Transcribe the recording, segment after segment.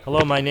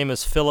Hello, my name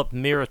is Philip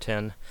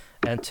Meriton,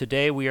 and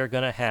today we are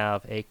going to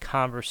have a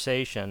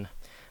conversation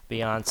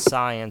beyond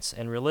science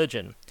and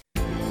religion.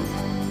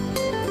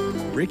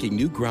 Breaking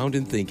new ground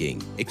in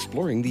thinking,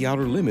 exploring the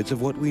outer limits of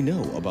what we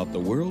know about the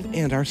world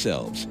and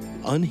ourselves,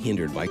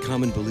 unhindered by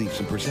common beliefs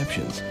and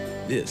perceptions.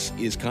 This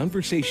is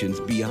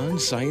Conversations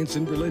Beyond Science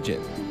and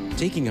Religion,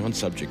 taking on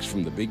subjects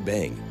from the Big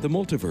Bang, the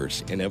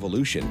multiverse, and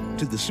evolution,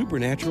 to the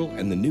supernatural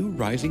and the new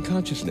rising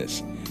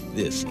consciousness.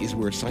 This is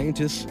where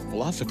scientists,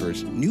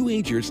 philosophers, New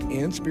Agers,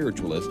 and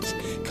spiritualists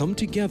come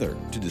together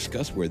to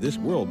discuss where this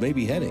world may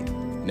be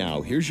heading.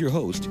 Now, here's your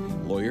host,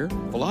 lawyer,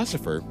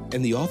 philosopher,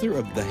 and the author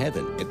of The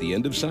Heaven at the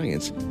End of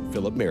Science,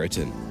 Philip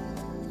Meriton.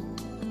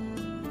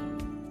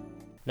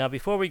 Now,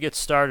 before we get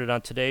started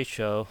on today's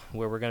show,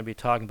 where we're going to be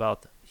talking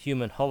about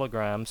human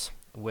holograms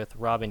with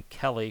Robin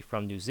Kelly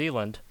from New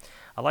Zealand,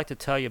 I'd like to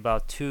tell you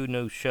about two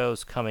new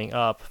shows coming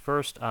up.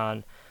 First,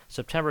 on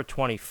September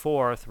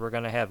 24th, we're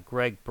going to have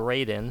Gregg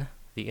Braden,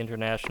 the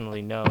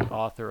internationally known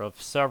author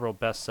of several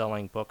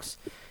best-selling books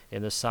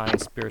in the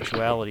science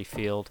spirituality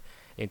field,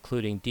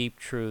 including Deep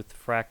Truth,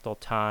 Fractal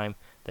Time,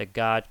 The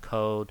God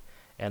Code,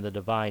 and The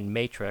Divine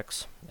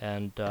Matrix.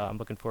 And I'm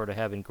looking forward to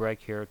having Greg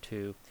here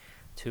to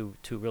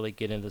really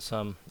get into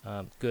some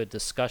good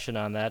discussion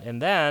on that.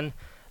 And then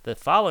the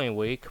following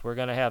week, we're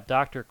going to have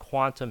Dr.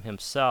 Quantum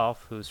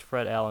himself, who's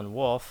Fred Alan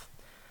Wolf,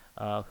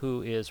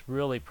 who is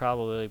really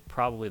probably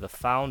the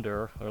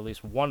founder, or at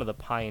least one of the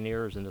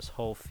pioneers in this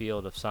whole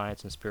field of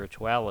science and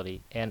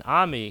spirituality. And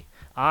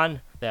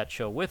on that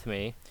show with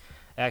me,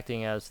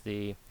 acting as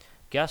the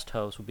guest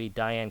host, will be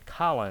Diane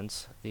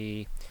Collins,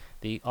 the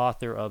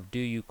author of Do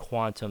You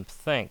Quantum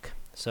Think?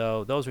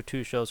 So those are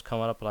two shows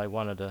coming up that I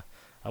want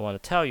to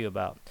tell you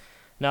about.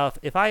 Now,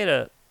 if I had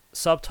a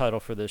subtitle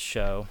for this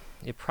show,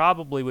 it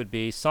probably would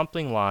be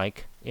something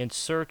like In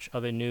Search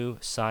of a New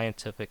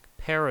Scientific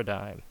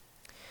Paradigm.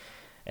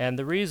 And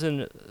the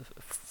reason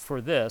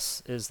for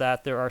this is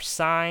that there are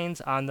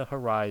signs on the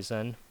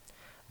horizon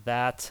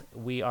that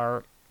we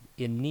are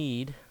in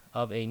need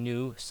of a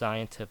new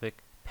scientific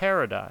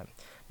paradigm.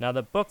 Now,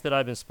 the book that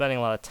I've been spending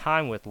a lot of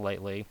time with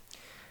lately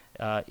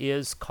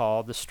is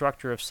called The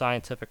Structure of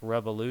Scientific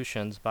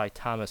Revolutions by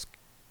Thomas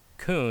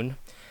Kuhn.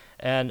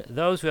 And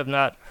those who have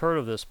not heard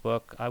of this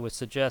book, I would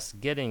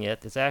suggest getting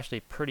it. It's actually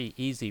pretty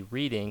easy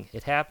reading.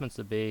 It happens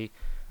to be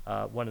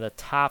one of the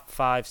top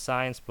 5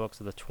 science books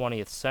of the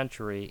 20th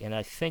century, and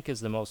I think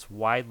is the most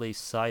widely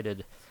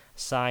cited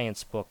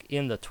science book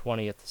in the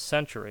 20th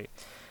century.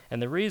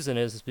 And the reason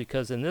is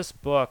because in this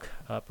book,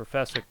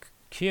 Professor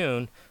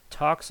Kuhn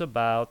talks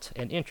about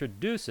and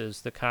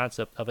introduces the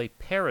concept of a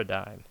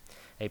paradigm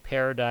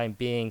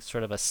being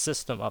sort of a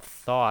system of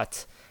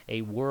thought,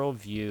 a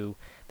worldview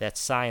that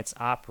science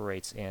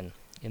operates in.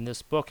 In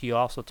this book, he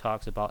also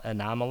talks about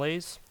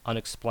anomalies,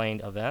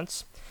 unexplained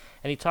events,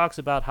 and he talks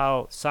about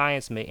how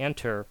science may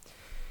enter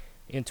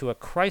into a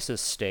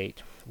crisis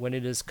state when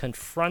it is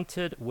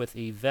confronted with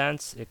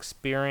events,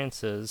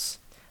 experiences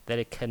that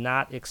it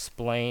cannot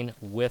explain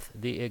with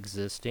the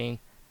existing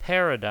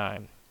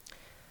paradigm.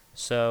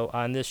 So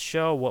on this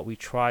show, what we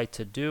try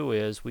to do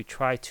is we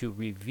try to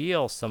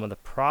reveal some of the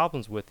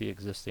problems with the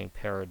existing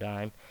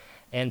paradigm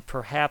and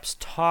perhaps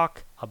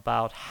talk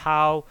about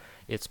how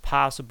it's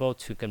possible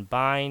to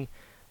combine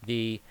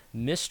the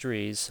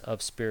mysteries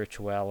of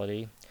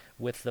spirituality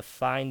with the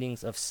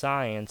findings of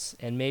science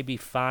and maybe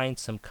find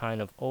some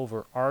kind of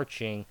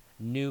overarching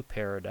new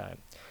paradigm.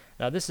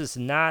 Now, this is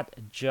not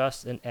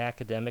just an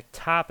academic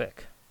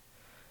topic,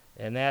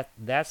 and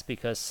that's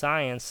because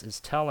science is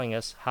telling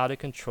us how to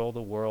control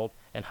the world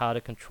and how to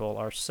control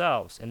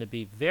ourselves. And to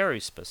be very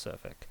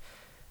specific,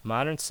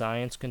 modern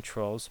science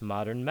controls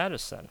modern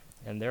medicine,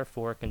 and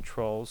therefore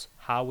controls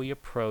how we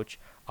approach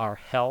our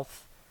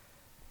health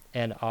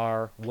and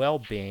our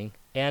well-being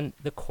and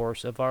the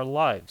course of our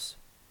lives.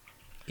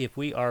 If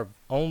we are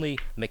only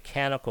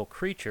mechanical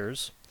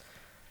creatures,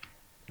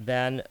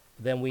 then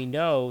we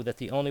know that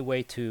the only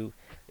way to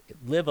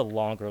live a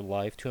longer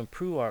life, to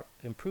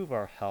improve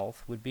our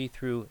health, would be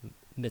through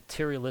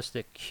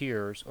materialistic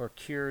cures, or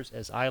cures,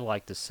 as I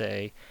like to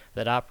say,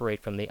 that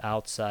operate from the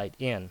outside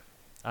in.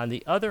 On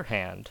the other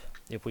hand,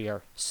 if we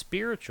are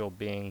spiritual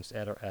beings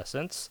at our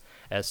essence,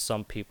 as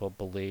some people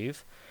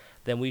believe,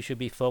 then we should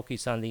be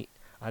focused on the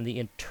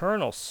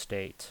internal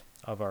state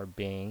of our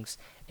beings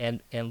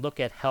and look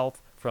at health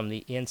from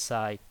the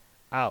inside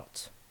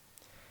out.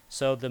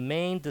 So the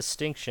main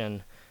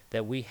distinction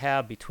that we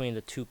have between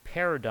the two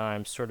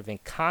paradigms sort of in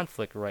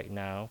conflict right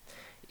now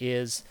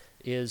is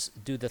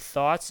do the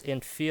thoughts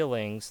and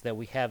feelings that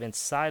we have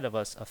inside of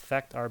us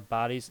affect our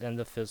bodies and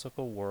the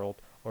physical world,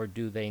 or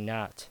do they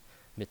not?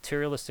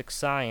 Materialistic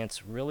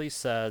science really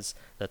says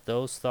that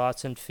those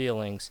thoughts and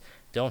feelings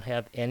don't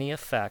have any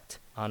effect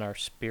on our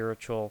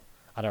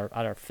on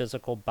our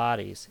physical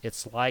bodies.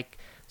 It's like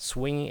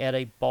swinging at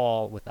a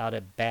ball without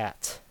a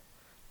bat.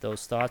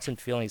 Those thoughts and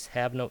feelings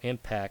have no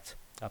impact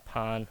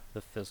upon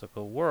the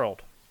physical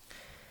world.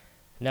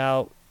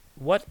 Now,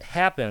 what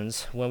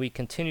happens when we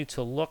continue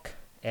to look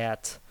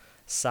at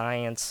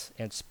science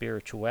and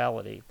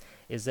spirituality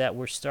is that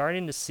we're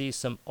starting to see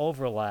some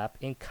overlap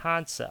in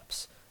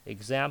concepts.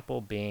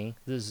 Example being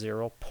the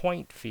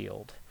zero-point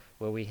field,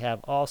 where we have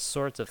all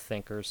sorts of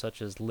thinkers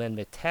such as Lynn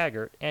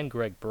McTaggart and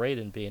Greg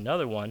Braden be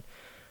another one,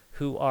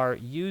 who are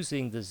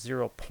using the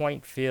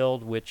zero-point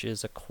field, which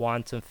is a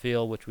quantum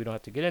field, which we don't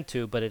have to get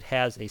into, but it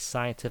has a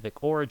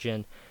scientific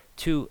origin,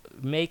 to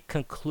make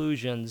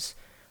conclusions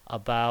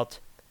about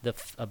the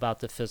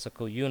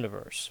physical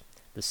universe.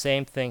 The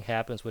same thing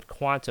happens with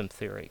quantum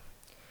theory.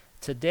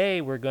 Today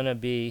we're going to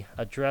be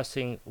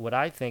addressing what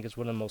I think is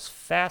one of the most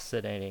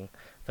fascinating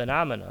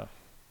phenomena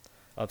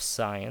of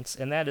science,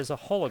 and that is a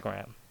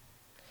hologram.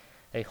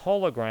 A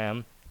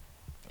hologram,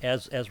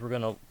 as we're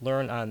going to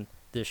learn on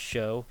this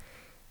show,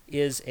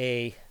 is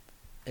a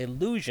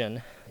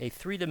illusion, a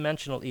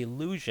three-dimensional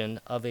illusion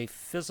of a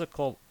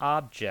physical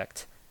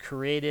object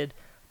created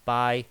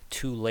by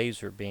two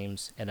laser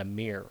beams and a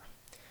mirror.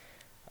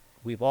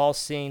 We've all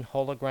seen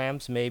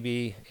holograms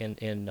maybe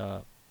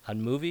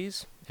on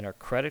movies, in our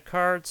credit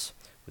cards,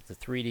 with the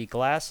 3D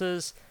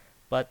glasses,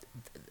 but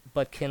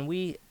can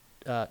we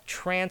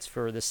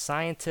transfer the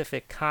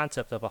scientific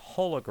concept of a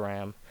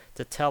hologram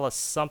to tell us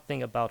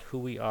something about who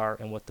we are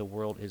and what the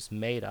world is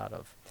made out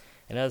of?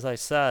 And as I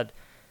said,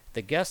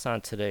 the guest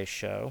on today's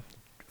show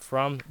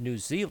from New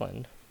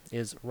Zealand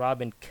is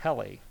Robin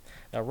Kelly.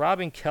 Now,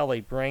 Robin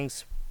Kelly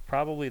brings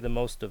probably the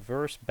most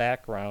diverse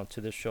background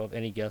to this show of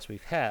any guest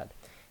we've had.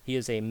 He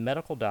is a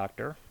medical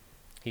doctor,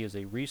 he is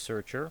a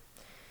researcher,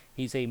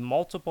 he's a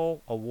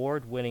multiple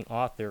award-winning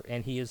author,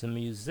 and he is a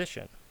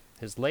musician.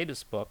 His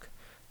latest book,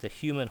 The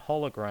Human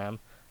Hologram,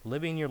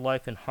 Living Your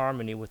Life in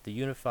Harmony with the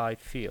Unified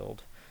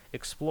Field,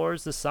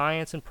 explores the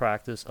science and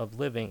practice of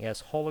living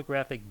as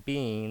holographic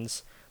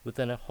beings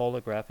within a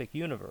holographic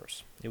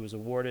universe. It was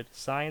awarded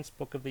Science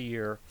Book of the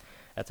Year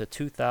at the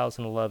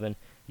 2011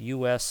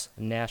 U.S.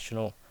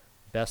 National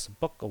Best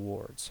Book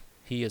Awards.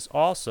 He is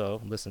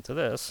also, listen to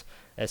this,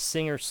 a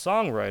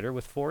singer-songwriter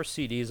with 4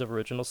 CDs of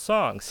original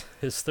songs.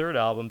 His third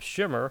album,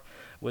 Shimmer,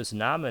 was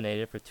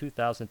nominated for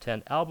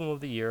 2010 Album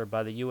of the Year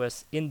by the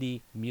U.S.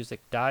 Indie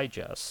Music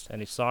Digest,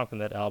 and a song from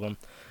that album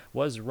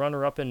was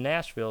runner-up in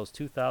Nashville's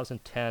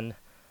 2010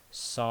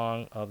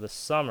 Song of the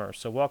Summer.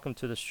 So welcome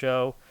to the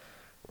show.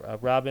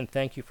 Robin,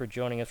 thank you for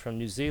joining us from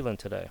New Zealand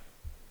today.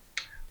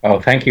 Oh,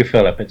 thank you,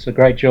 Philip. It's a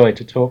great joy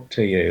to talk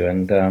to you,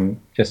 and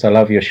I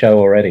love your show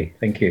already.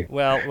 Thank you.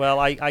 Well,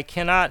 I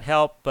cannot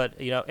help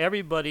but,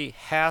 everybody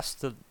has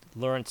to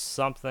learn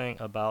something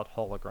about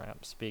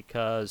holograms,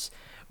 because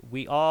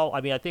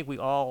I think we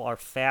all are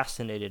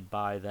fascinated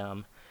by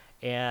them,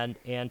 and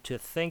to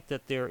think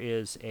that there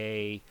is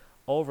a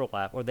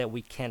overlap, or that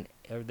we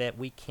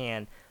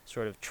can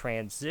sort of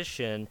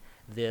transition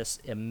this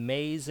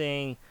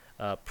amazing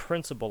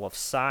principle of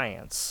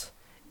science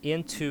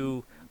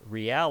into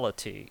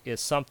reality is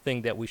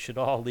something that we should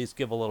all at least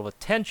give a little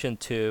attention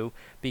to,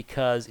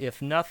 because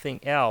if nothing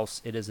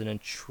else, it is an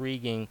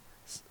intriguing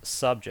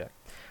subject.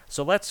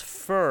 So let's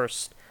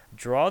first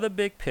draw the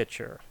big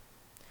picture.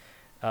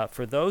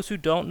 For those who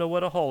don't know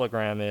what a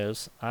hologram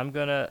is, I'm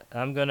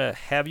gonna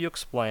have you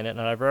explain it,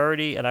 and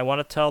I want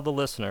to tell the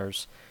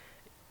listeners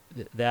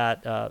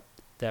that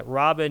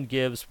Robin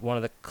gives one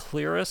of the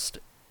clearest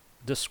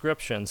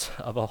descriptions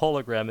of a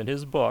hologram in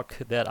his book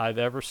that I've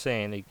ever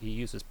seen. He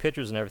uses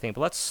pictures and everything.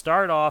 But let's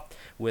start off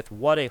with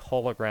what a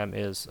hologram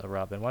is,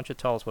 Robin. Why don't you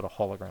tell us what a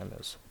hologram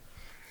is?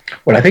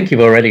 Well, I think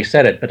you've already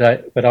said it,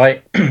 but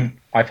I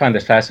I find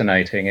this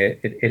fascinating.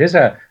 It is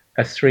a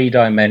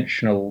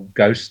three-dimensional,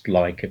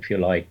 ghost-like, if you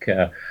like,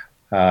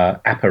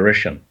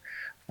 apparition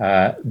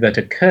that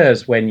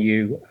occurs when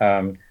you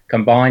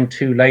combine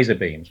two laser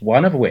beams,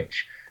 one of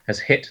which has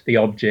hit the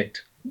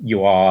object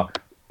you are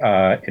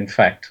in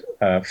fact,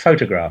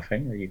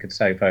 photographing, you could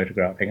say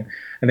photographing,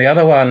 and the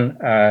other one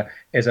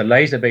is a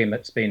laser beam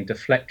that's been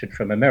deflected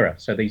from a mirror.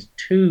 So these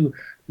two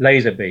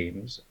laser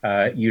beams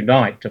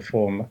unite to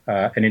form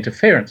an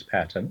interference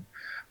pattern,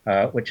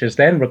 which is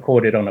then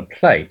recorded on a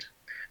plate,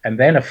 and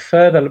then a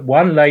further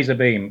one laser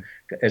beam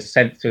is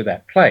sent through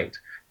that plate,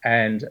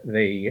 and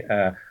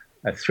a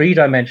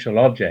three-dimensional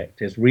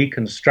object is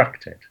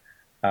reconstructed.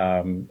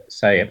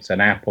 Say it's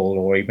an apple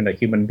or even a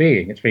human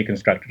being, it's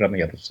reconstructed on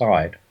the other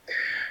side.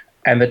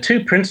 And the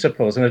two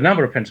principles, and a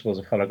number of principles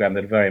of hologram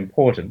that are very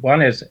important.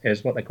 One is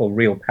what they call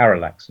real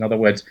parallax. In other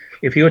words,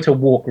 if you were to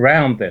walk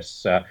around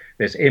this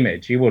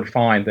image, you would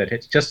find that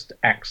it just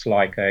acts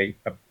like a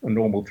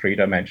normal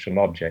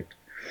three-dimensional object.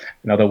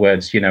 In other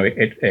words,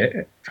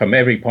 it from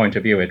every point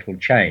of view, it will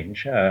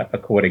change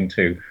according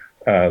to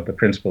the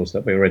principles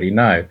that we already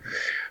know.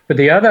 But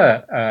the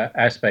other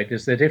aspect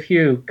is that if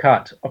you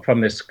cut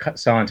from this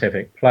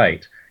scientific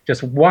plate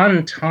just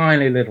one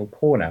tiny little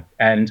corner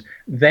and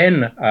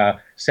then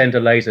send a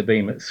laser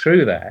beam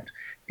through that,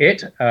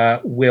 it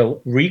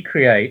will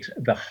recreate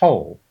the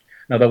whole.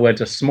 In other words,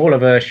 a smaller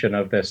version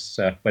of this,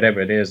 whatever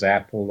it is,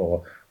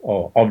 apple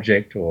or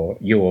object or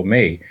you or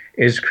me,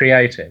 is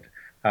created.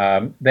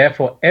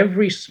 Therefore,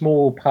 every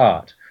small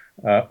part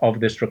of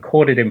this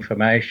recorded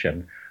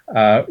information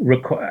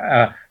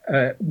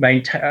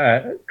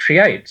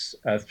creates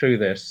through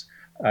this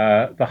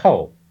the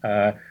whole.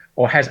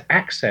 or has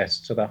access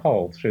to the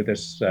whole through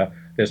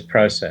this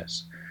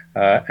process.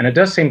 And it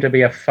does seem to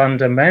be a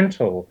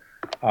fundamental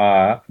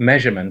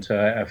measurement,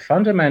 a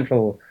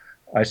fundamental,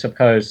 I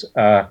suppose,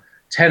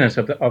 tenet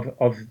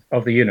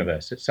of the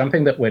universe. It's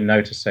something that we're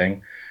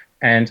noticing.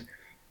 And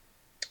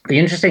the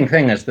interesting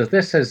thing is that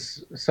this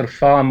is sort of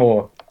far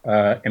more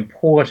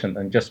important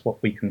than just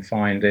what we can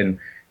find in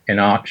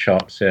art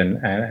shops and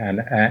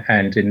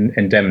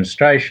in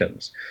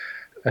demonstrations.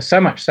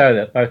 So much so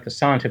that both the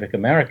Scientific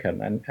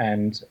American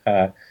and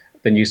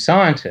the New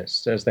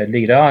Scientist, as their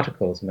lead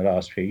articles in the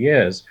last few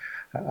years,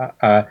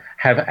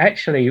 have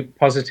actually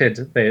posited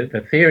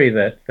the theory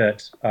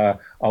that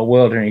our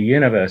world and our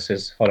universe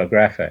is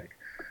holographic,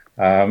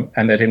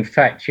 and that in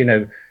fact,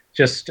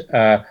 just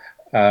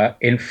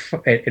in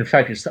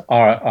fact, it's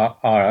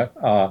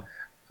our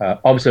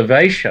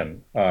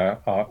observation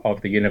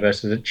of the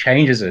universe that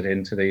changes it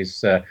into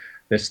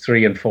this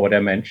 3 and 4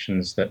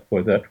 dimensions that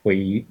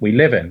we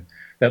live in.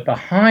 That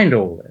behind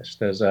all this,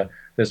 there's a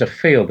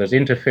field, there's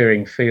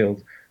interfering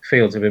fields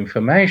of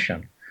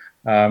information,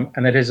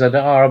 and that is that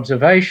our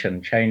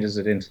observation changes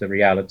it into the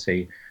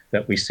reality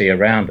that we see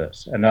around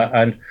us.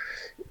 And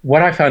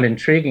what I found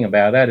intriguing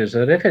about that is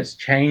that if it's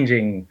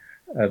changing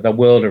the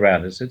world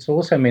around us, it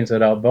also means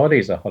that our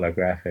bodies are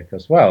holographic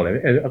as well,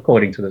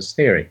 according to this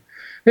theory.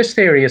 This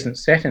theory isn't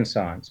set in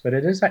science, but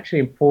it is actually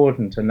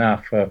important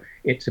enough for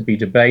it to be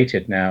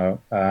debated now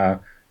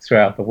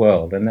throughout the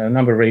world, and there are a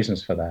number of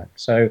reasons for that.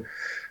 So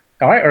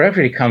I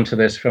really come to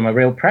this from a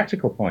real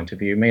practical point of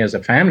view, me as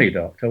a family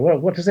doctor. Well,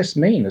 what does this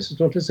mean?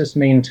 What does this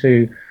mean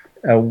to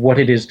what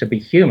it is to be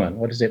human?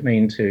 What does it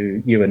mean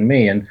to you and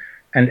me? And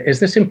is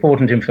this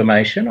important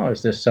information, or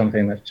is this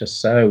something that's just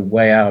so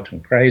way out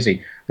and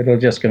crazy that it'll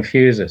just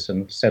confuse us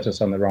and set us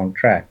on the wrong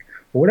track?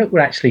 Or will it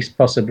actually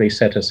possibly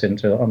set us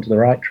onto the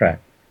right track?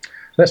 So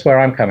that's where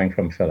I'm coming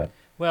from, Philip.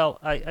 Well,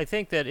 I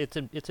think that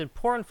it's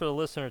important for the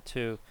listener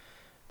to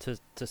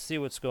see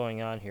what's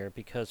going on here,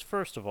 because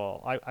first of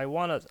all, I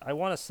want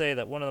to say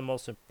that one of the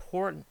most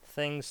important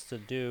things to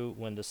do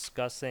when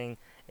discussing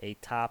a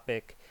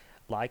topic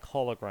like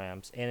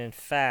holograms, and in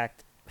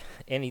fact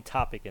any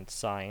topic in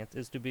science,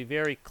 is to be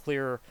very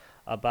clear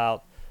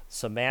about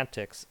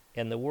semantics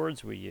and the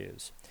words we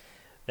use.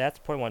 That's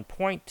point one.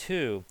 Point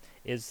two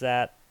is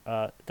that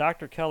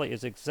Dr. Kelly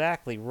is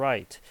exactly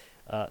right.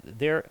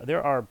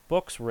 There are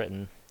books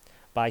written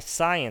by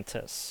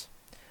scientists.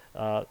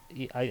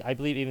 I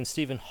believe even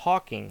Stephen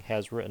Hawking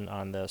has written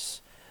on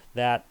this,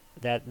 that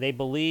they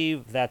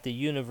believe that the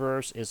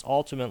universe is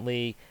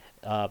ultimately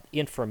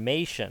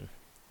information,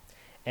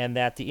 and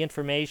that the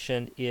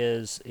information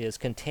is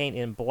contained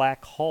in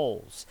black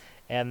holes,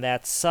 and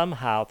that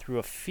somehow through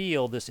a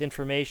field this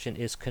information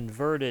is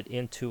converted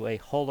into a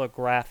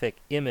holographic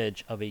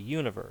image of a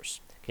universe.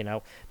 Okay,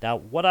 now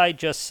what I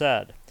just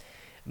said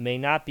may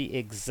not be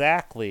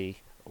exactly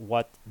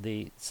what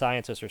the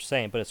scientists are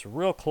saying, but it's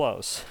real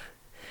close.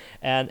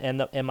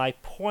 And my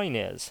point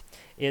is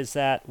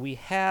that we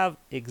have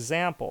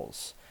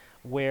examples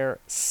where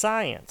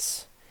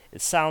science,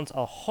 it sounds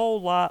a whole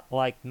lot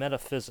like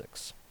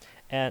metaphysics,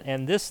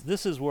 and this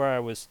is what I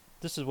was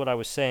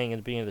saying at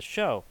the beginning of the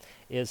show,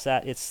 is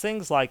that it's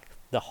things like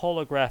the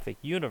holographic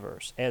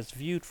universe as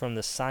viewed from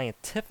the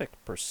scientific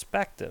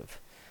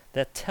perspective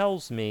that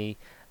tells me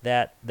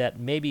that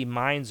maybe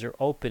minds are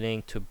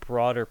opening to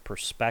broader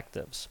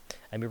perspectives.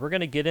 I mean, we're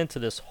going to get into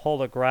this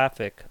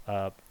holographic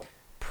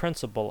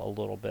principle a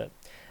little bit,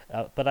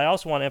 but I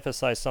also want to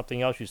emphasize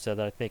something else you said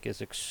that I think is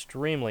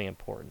extremely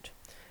important,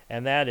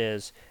 and that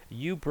is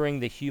you bring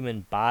the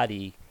human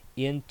body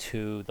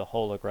into the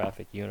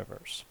holographic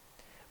universe.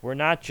 We're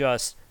not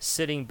just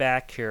sitting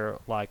back here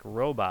like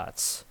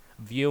robots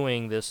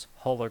viewing this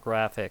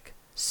holographic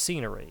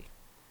scenery.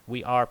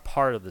 We are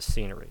part of the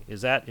scenery.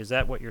 Is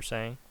that what you're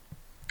saying?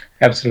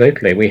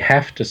 Absolutely. We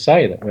have to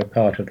say that we're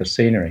part of the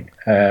scenery.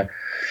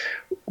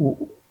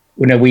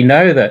 We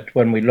know that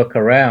when we look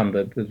around,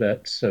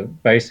 that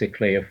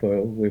basically if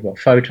we've got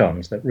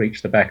photons that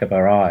reach the back of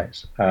our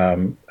eyes,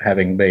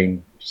 having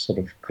been sort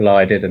of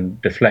collided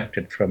and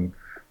deflected from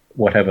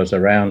whatever's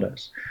around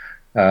us.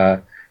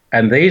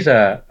 And these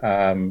are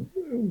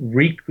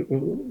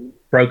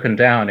broken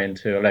down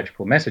into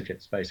electrical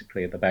messages,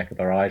 basically, at the back of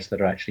our eyes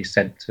that are actually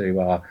sent to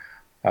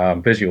our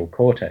visual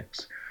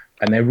cortex.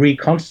 And they're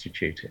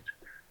reconstituted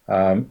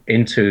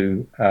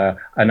into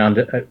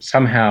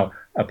somehow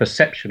a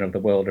perception of the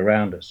world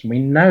around us. And we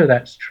know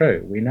that's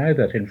true. We know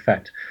that, in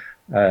fact,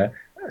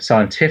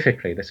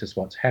 scientifically, this is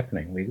what's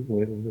happening.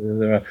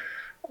 There are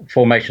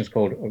formations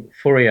called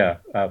Fourier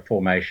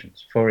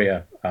formations,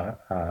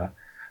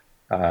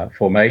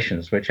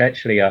 formations, which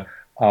actually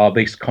are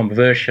this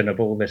conversion of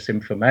all this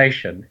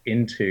information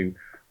into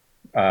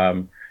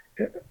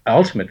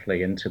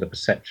ultimately into the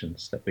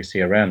perceptions that we see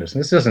around us. And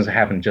this doesn't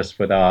happen just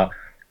with our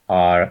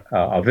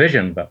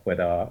vision, but with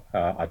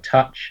our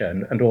touch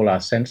and all our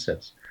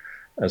senses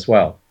as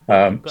well.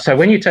 So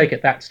when you take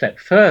it that step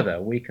further,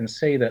 we can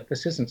see that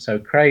this isn't so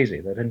crazy,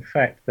 that in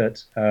fact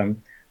that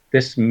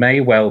this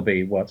may well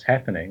be what's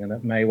happening, and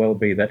it may well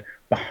be that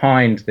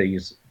behind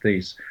these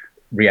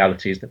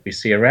realities that we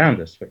see around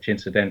us, which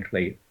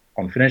incidentally,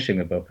 on finishing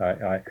the book,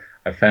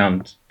 I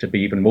found to be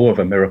even more of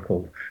a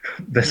miracle,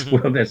 this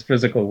world, this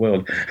physical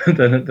world,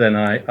 than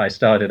I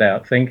started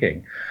out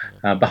thinking.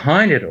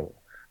 Behind it all,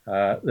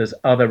 there's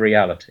other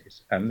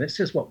realities. And this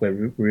is what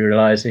we're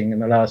realizing in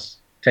the last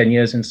 10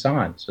 years in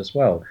science as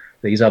well.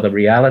 These other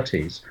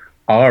realities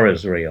are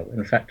as real,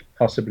 in fact,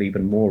 possibly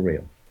even more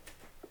real.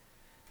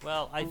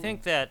 Well, I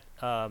think that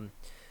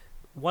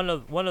one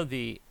of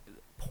the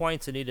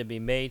points that need to be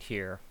made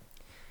here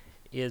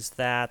is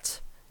that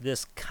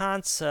this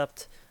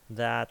concept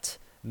that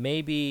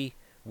maybe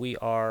we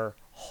are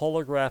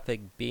holographic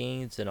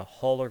beings in a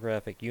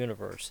holographic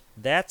universe,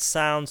 that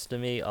sounds to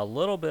me a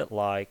little bit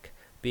like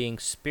being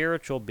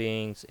spiritual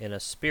beings in a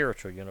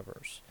spiritual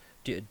universe.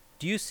 Do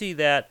you see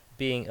that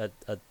being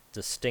a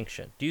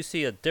distinction? Do you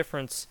see a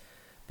difference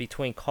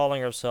between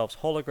calling ourselves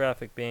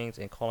holographic beings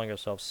and calling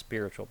ourselves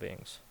spiritual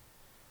beings?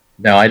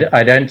 No,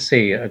 I don't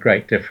see a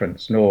great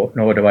difference,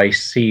 nor do I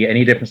see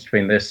any difference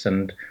between this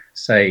and,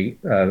 say,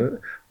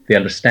 the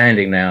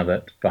understanding now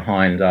that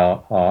behind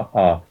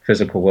our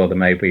physical world there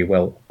may be,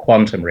 well,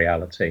 quantum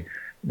reality,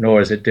 nor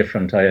is it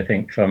different, I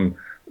think, from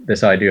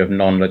this idea of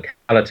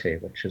non-locality,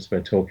 which is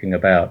we're talking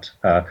about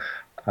a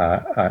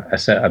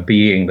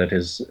being that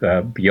is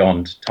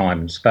beyond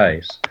time and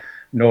space.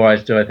 Nor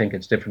do I think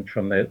it's different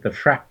from the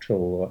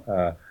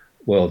fractal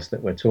worlds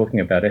that we're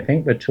talking about. I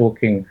think we're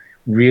talking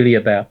really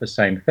about the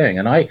same thing.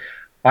 And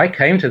I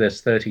came to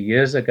this 30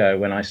 years ago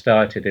when I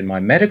started in my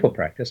medical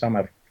practice. I'm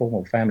a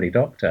formal family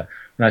doctor,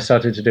 and I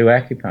started to do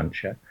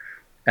acupuncture.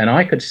 And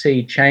I could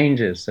see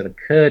changes that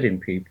occurred in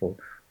people,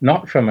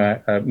 not from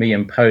me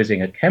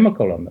imposing a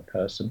chemical on the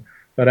person,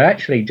 but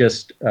actually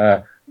just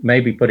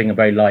maybe putting a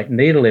very light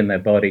needle in their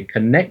body,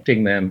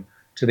 connecting them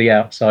to the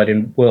outside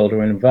world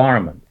or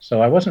environment.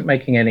 So I wasn't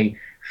making any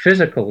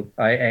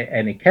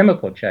any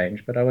chemical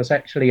change, but I was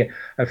actually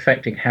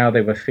affecting how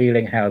they were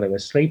feeling, how they were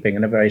sleeping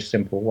in a very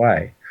simple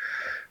way.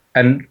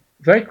 And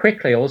very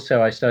quickly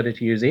also I started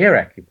to use ear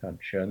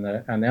acupuncture,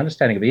 and the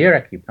understanding of ear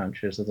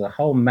acupuncture is there's a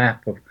whole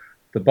map of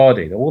the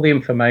body. All the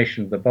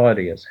information of the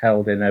body is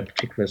held in a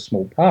particular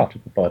small part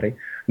of the body,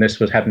 and this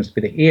happens to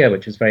be the ear,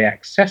 which is very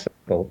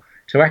accessible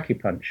to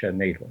acupuncture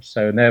needles.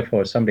 So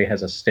therefore, if somebody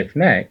has a stiff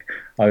neck,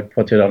 I would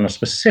put it on a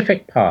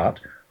specific part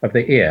of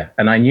the ear.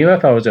 And I knew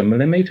if I was a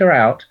millimeter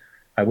out,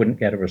 I wouldn't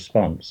get a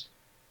response.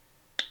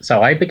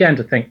 So I began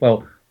to think,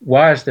 well,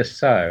 why is this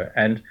so?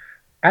 And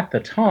at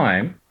the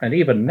time, and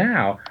even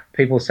now,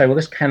 people say, well,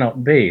 this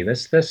cannot be.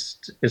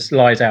 This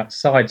lies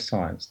outside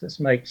science.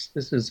 This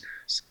is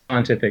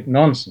scientific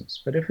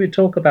nonsense. But if we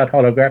talk about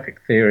holographic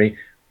theory,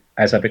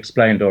 as I've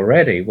explained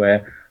already,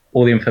 where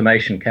all the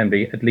information can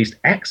be at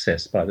least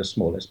accessed by the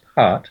smallest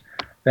part,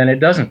 then it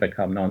doesn't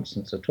become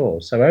nonsense at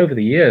all. So over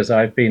the years,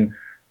 I've made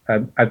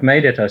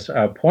it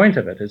a point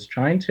of it as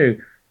trying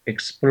to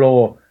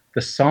explore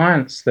the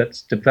science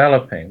that's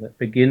developing that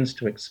begins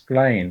to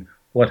explain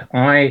what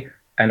I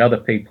and other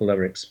people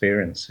are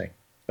experiencing.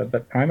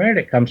 But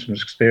primarily it comes from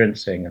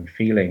experiencing and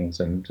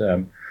feelings, and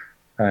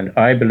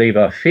I believe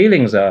our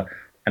feelings are,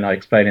 and I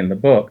explain in the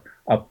book,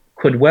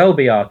 could well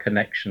be our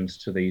connections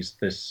to these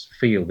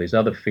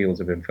other fields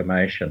of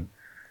information,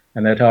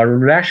 and that our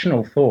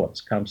rational thoughts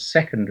come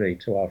secondary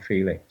to our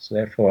feelings.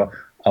 Therefore,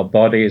 our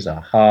bodies,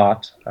 our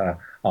heart, our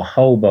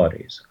whole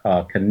bodies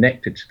are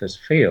connected to this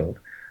field,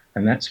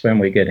 and that's when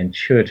we get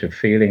intuitive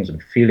feelings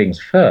and feelings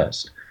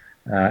first,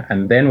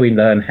 and then we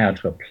learn how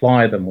to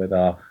apply them with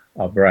our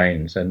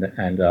brains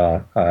and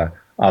our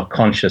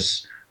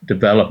conscious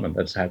development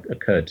that's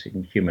occurred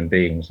in human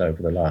beings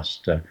over the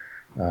last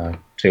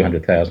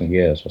 200,000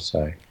 years or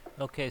so.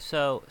 Okay,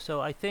 so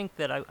I think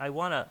that I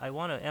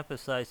wanna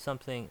emphasize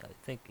something I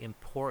think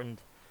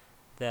important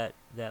that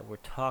we're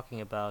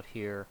talking about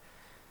here,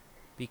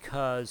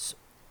 because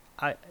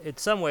in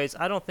some ways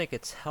I don't think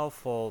it's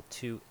helpful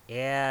to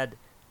add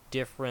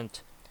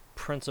different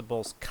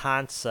principles,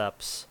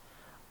 concepts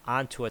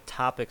onto a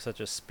topic such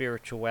as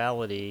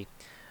spirituality,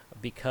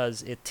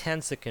 because it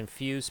tends to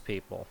confuse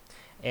people.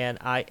 And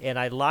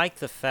I like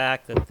the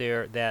fact that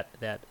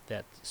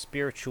that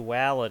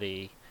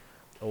spirituality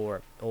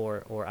or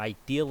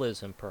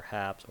idealism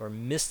perhaps, or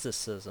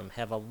mysticism,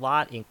 have a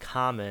lot in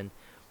common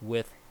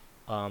with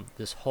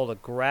this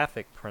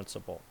holographic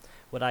principle.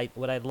 What I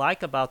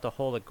like about the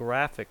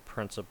holographic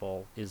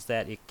principle is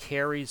that it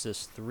carries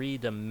this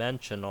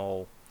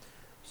three-dimensional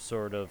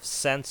sort of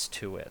sense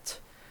to it,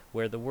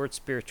 where the word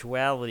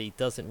spirituality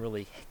doesn't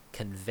really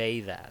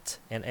convey that.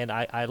 And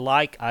I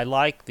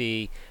like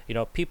the,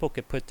 people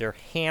could put their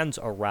hands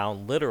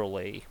around,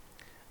 literally,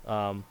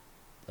 a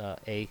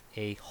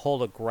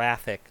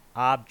holographic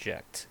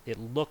object. It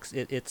looks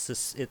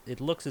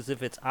as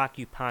if it's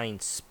occupying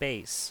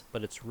space,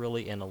 but it's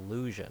really an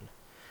illusion.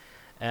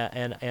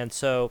 And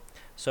so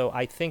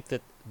I think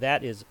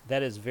that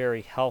is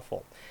very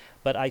helpful.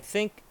 But I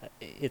think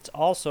it's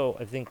also,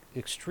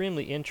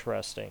 extremely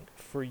interesting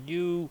for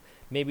you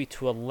maybe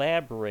to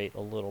elaborate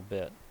a little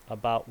bit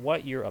about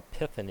what your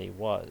epiphany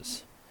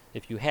was.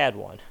 if you had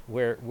one,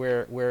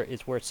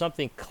 where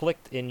something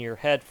clicked in your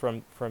head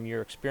from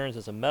your experience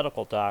as a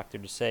medical doctor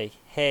to say,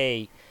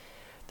 hey,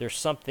 there's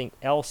something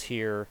else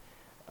here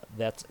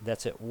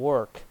that's at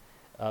work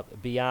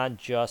beyond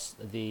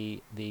just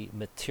the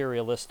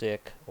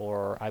materialistic,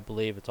 or I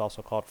believe it's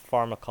also called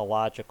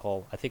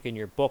pharmacological. I think in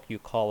your book you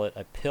call it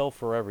a pill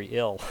for every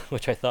ill,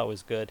 which I thought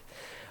was good.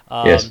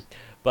 Yes. Um,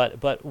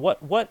 but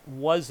what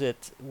was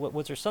it?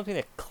 Was there something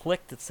that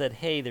clicked that said,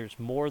 "Hey, there's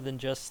more than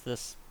just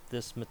this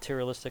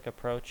materialistic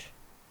approach"?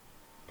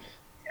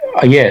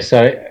 Yes,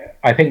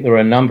 I think there were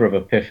a number of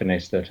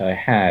epiphanies that I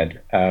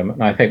had.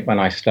 And I think when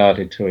I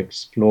started to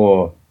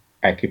explore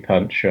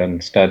acupuncture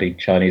and studied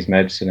Chinese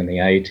medicine in the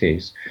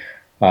 80s,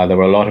 there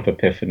were a lot of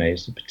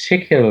epiphanies,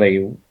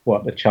 particularly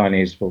what the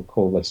Chinese will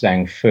call the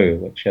Zhang Fu,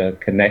 which are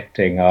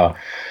connecting our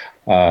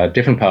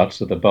different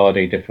parts of the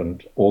body,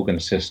 different organ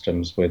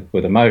systems with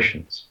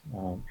emotions.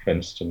 For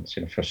instance,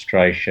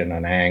 frustration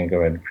and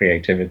anger and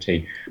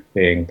creativity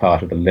being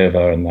part of the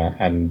liver,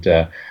 and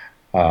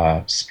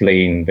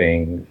spleen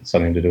being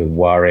something to do with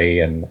worry,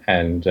 and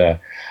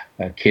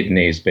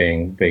kidneys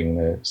being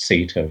the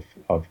seat of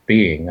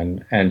being.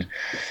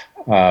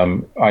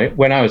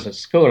 When I was at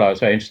school, I was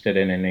very interested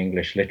in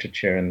English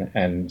literature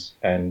and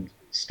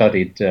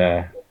studied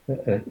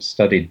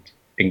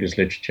English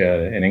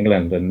literature in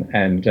England,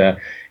 and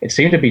it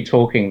seemed to be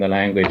talking the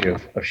language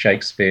of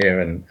Shakespeare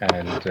and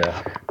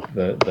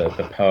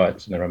the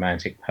poets and the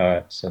Romantic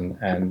poets,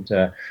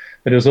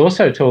 but it was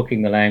also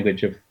talking the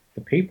language of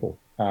the people.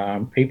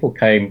 People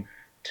came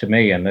to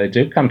me, and they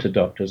do come to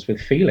doctors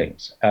with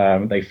feelings.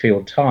 They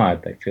feel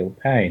tired, they feel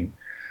pain,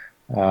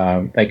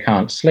 they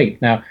can't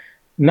sleep. Now,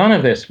 none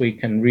of this we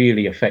can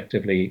really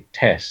effectively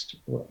test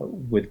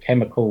with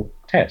chemical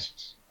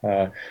tests.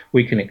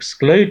 We can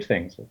exclude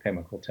things with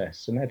chemical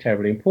tests, and they're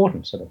terribly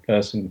important. So the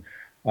person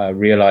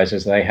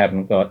realizes they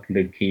haven't got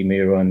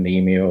leukemia or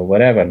anemia or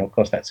whatever, and of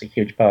course that's a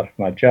huge part of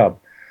my job.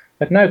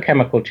 But no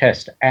chemical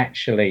test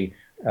actually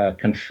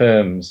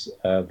confirms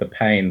the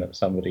pain that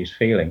somebody's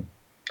feeling.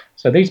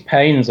 So these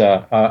pains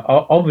are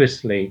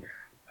obviously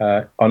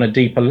on a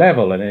deeper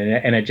level and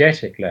an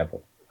energetic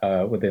level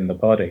within the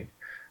body,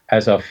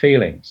 as are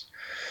feelings.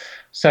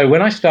 So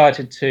when I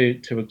started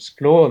to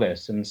explore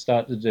this and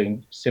started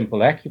doing simple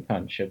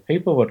acupuncture,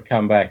 people would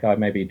come back. I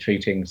may be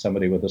treating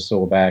somebody with a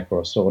sore back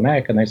or a sore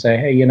neck, and they say,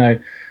 hey,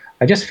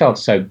 I just felt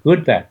so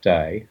good that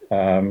day,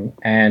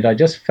 and I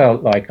just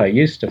felt like I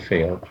used to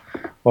feel,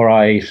 or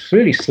I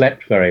really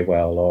slept very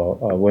well,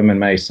 or women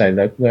may say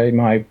that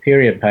my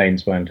period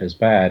pains weren't as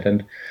bad,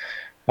 and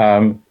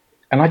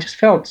I just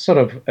felt sort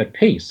of at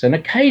peace. And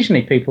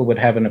occasionally people would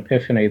have an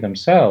epiphany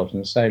themselves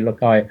and say,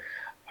 look, I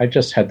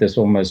just had this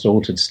almost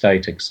altered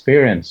state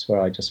experience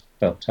where I just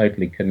felt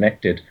totally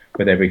connected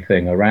with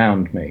everything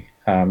around me.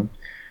 And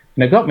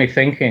it got me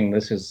thinking,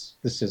 this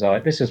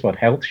is what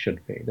health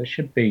should be. There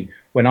should be,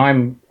 when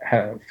I'm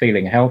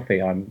feeling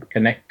healthy, I'm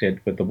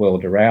connected with the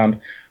world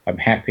around, I'm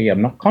happy,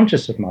 I'm not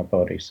conscious of my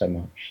body so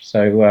much.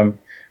 So,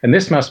 and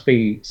this must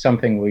be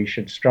something we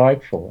should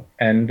strive for.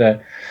 And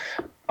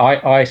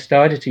I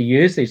started to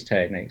use these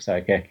techniques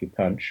like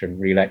acupuncture and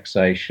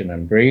relaxation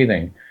and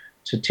breathing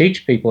to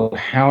teach people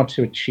how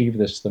to achieve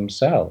this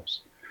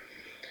themselves.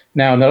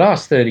 Now, in the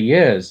last 30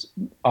 years,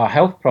 our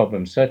health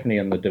problems, certainly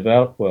in the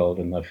developed world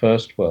and the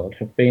first world,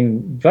 have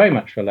been very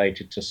much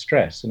related to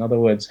stress. In other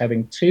words,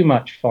 having too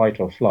much fight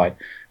or flight,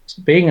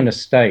 being in a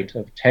state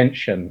of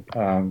tension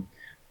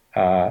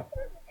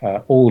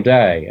all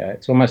day.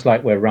 It's almost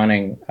like we're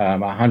running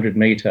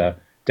 100-meter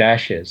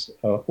dashes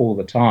all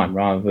the time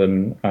rather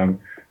than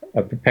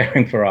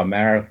preparing for our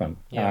marathon.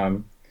 Yeah.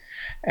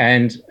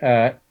 And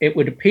it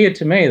would appear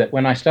to me that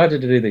when I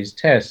started to do these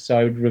tests,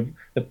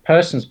 the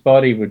person's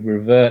body would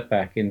revert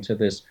back into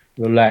this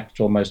relaxed,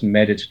 almost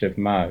meditative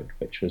mode,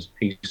 which was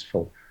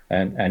peaceful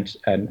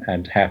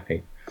and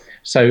happy.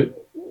 So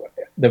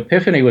the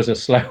epiphany was a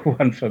slow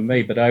one for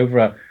me, but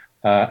over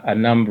a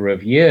number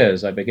of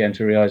years, I began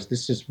to realize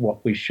this is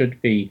what we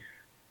should be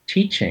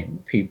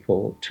teaching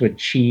people to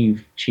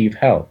achieve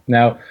health.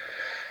 Now,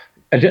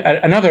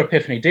 another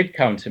epiphany did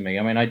come to me.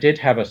 I mean, I did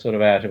have a sort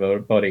of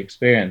out-of-body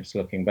experience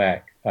looking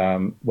back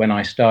when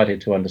I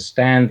started to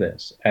understand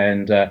this.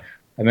 And I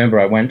remember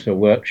I went to a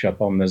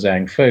workshop on the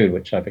Zhang Fu,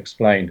 which I've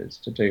explained. It's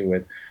to do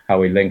with how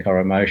we link our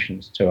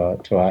emotions to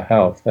our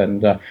health.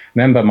 And I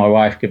remember my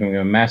wife giving me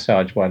a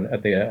massage one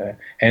at the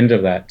end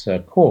of that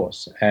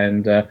course.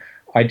 And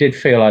I did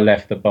feel I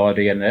left the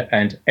body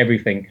and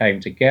everything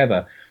came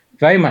together,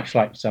 very much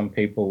like some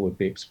people would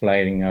be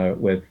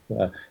explaining with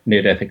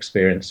near-death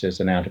experiences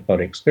and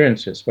out-of-body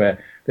experiences,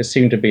 where there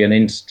seemed to be an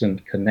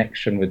instant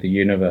connection with the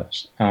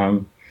universe.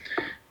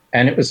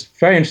 And it was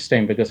very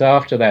interesting because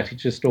after that, it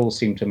just all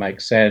seemed to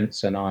make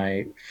sense, and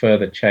I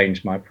further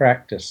changed my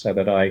practice so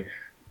that I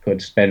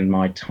could spend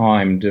my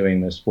time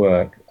doing this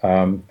work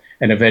and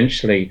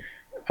eventually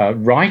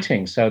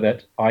writing so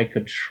that I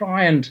could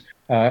try and,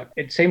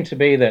 it seemed to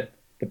be that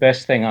the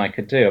best thing I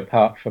could do,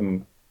 apart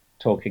from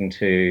talking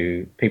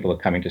to people who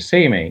are coming to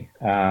see me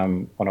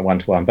on a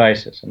one-to-one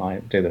basis, and I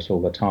do this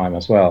all the time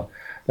as well,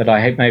 that I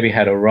had maybe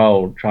had a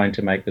role trying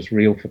to make this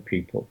real for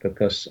people,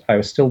 because I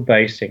was still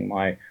basing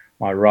my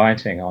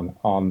writing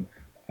on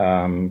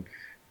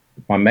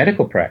my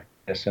medical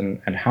practice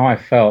and how I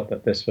felt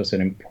that this was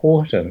an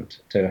important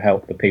to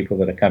help the people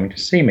that are coming to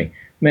see me,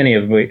 many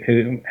of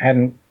who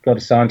hadn't got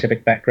a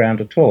scientific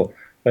background at all.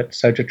 But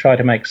so to try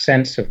to make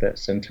sense of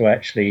this and to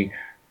actually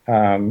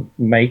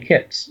make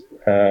it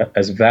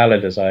as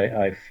valid as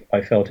I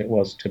felt it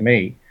was to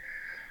me.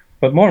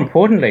 But more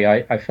importantly,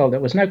 I felt there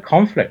was no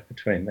conflict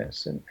between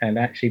this and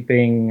actually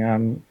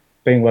being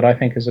what I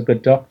think is a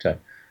good doctor.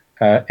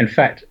 In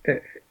fact,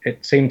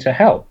 it seemed to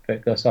help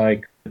because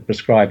I could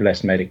prescribe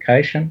less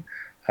medication,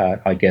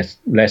 I guess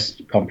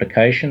less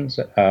complications.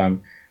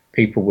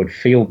 People would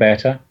feel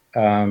better.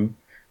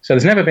 So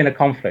there's never been a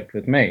conflict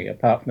with me,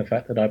 apart from the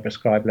fact that I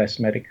prescribe less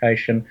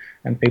medication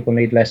and people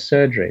need less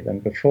surgery than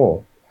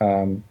before.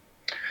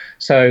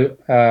 So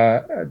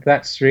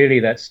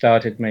that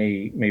started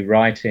me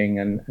writing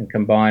and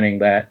combining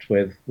that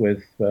with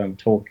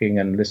talking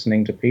and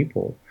listening to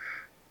people.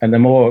 And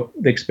the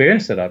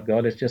experience that I've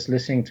got is just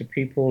listening to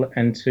people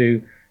and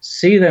to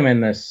see them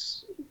in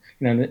this,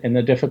 in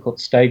the difficult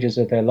stages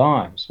of their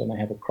lives, when they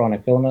have a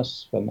chronic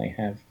illness, when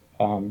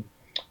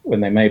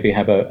they maybe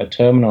have a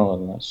terminal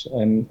illness,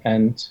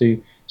 and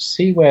to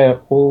see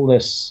where all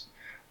this,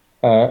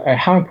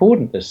 how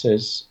important this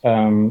is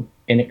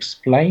in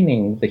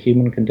explaining the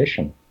human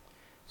condition.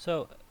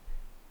 So,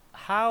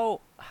 how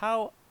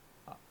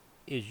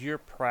is your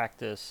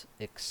practice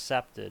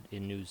accepted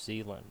in New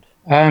Zealand?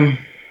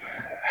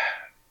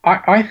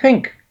 I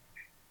think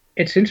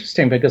it's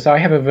interesting because I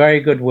have a very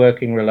good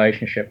working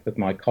relationship with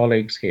my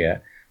colleagues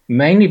here,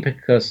 mainly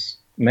because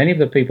many of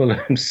the people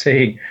that I'm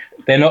seeing,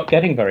 they're not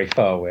getting very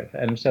far with,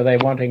 and so they're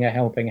wanting a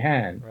helping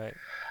hand.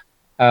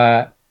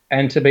 Right.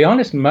 And to be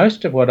honest,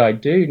 most of what I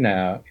do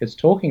now is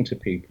talking to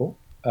people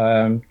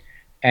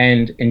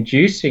and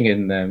inducing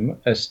in them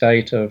a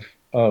state of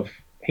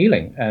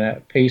healing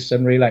and peace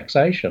and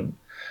relaxation,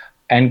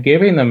 and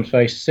giving them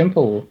very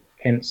simple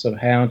hints of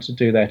how to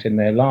do that in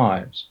their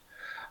lives.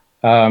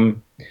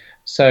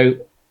 So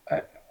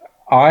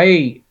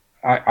I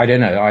don't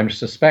know. I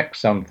suspect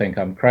some think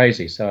I'm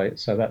crazy, so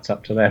that's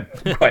up to them.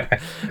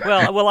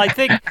 well, I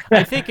think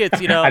it's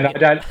And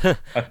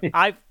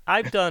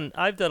I don't.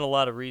 I've done a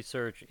lot of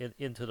research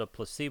into the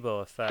placebo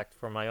effect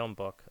for my own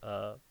book,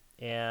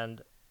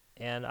 and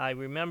I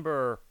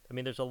remember. I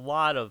mean, there's a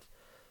lot of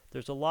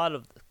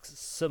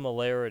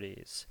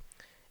similarities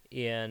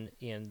in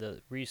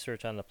the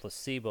research on the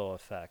placebo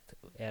effect,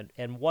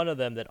 and one of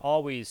them that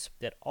always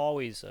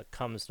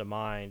comes to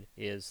mind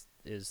is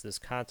this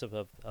concept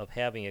of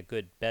having a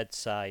good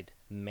bedside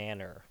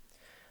manner,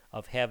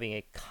 of having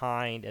a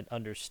kind and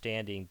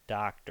understanding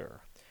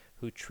doctor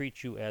who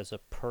treats you as a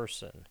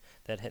person,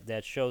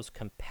 that shows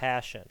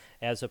compassion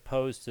as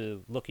opposed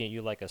to looking at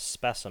you like a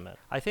specimen.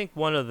 I think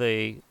one of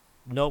the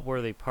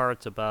noteworthy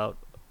parts about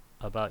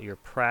your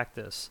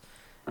practice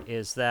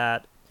is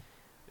that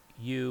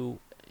you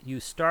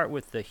start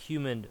with the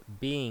human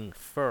being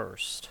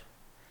first,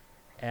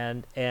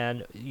 and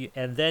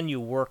then you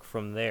work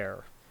from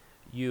there.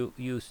 You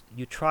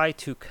try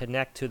to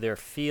connect to their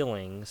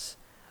feelings,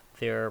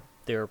 their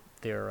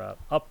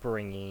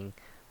upbringing,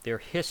 their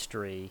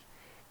history,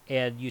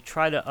 and you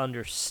try to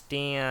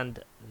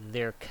understand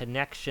their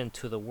connection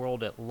to the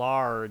world at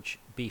large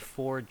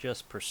before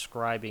just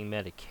prescribing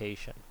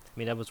medication. I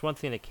mean, that was one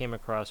thing that came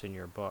across in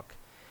your book.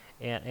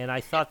 And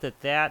I thought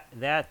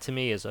that to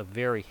me is a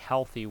very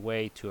healthy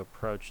way to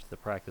approach the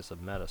practice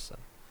of medicine.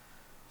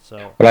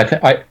 So, well,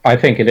 I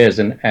think it is,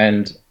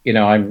 and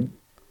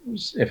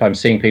if I'm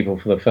seeing people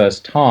for the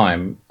first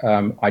time,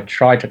 I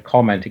try to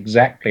comment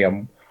exactly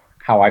on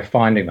how I'm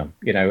finding them.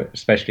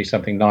 Especially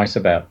something nice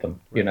about them.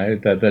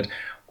 Right. That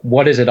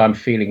what is it I'm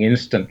feeling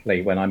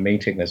instantly when I'm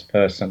meeting this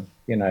person?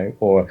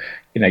 Or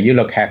you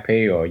look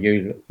happy, or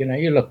you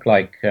look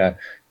like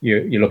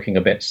you're looking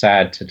a bit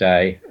sad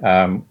today.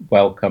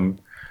 Welcome,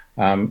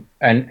 and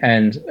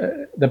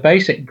the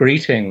basic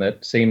greeting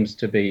that seems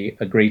to be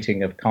a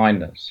greeting of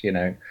kindness.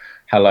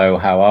 Hello,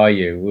 how are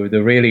you? With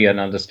really an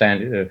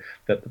understanding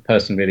that the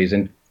person really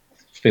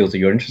feels that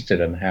you're interested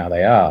in how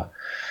they are.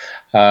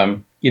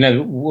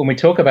 When we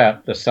talk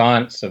about the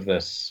science of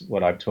this,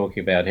 what I'm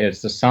talking about here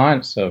is the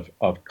science of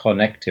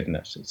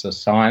connectiveness. It's a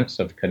science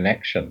of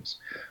connections.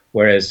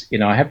 Whereas,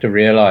 I have to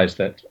realize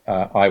that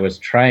I was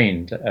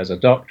trained as a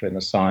doctor in the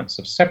science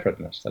of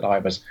separateness, that I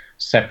was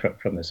separate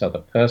from this other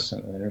person.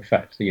 And in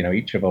fact,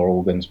 each of our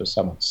organs was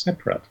somewhat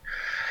separate.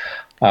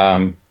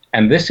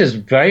 And this is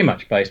very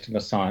much based on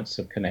the science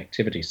of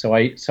connectivity.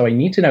 So I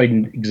need to know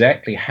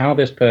exactly how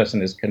this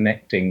person is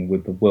connecting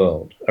with the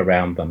world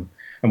around them,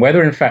 and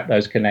whether in fact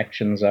those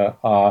connections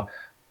are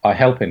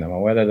helping them,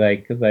 or whether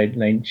they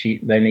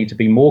need to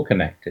be more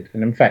connected.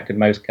 And in fact, in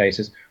most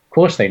cases, of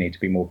course, they need to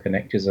be more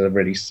connected. As I've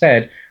already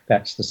said,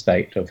 that's the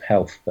state of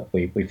health that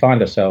we find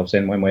ourselves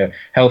in. When we're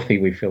healthy,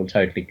 we feel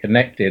totally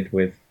connected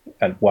with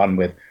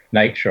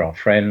nature, our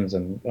friends,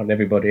 and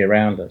everybody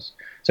around us.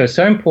 So it's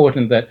so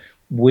important that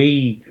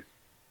we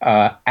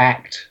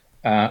act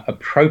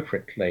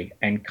appropriately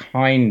and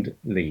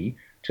kindly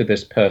to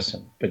this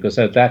person, because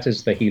that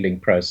is the healing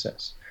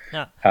process.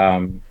 Now,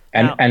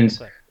 And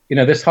okay.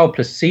 this whole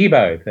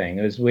placebo thing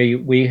is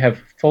we have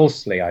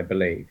falsely, I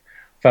believe,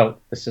 felt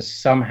this is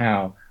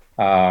somehow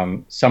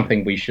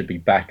something we should be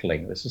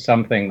battling. This is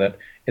something that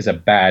is a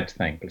bad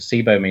thing.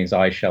 Placebo means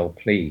I shall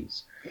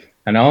please.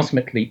 And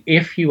ultimately,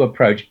 if you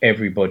approach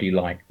everybody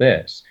like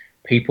this,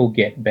 people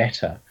get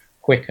better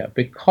quicker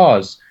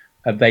because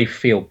they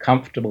feel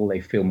comfortable,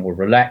 they feel more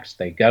relaxed,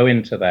 they go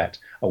into that,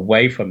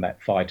 away from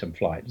that fight and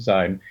flight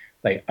zone,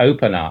 they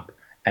open up,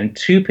 and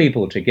two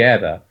people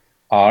together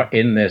are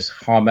in this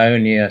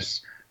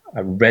harmonious,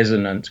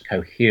 resonant,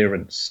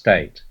 coherent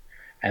state.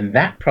 And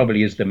that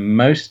probably is the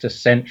most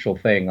essential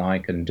thing I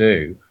can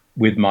do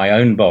with my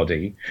own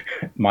body,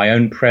 my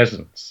own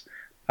presence,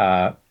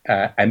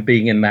 and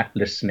being in that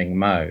listening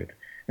mode.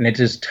 And it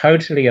is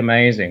totally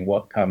amazing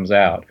what comes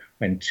out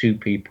when two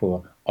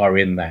people are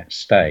in that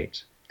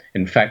state.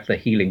 In fact, the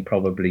healing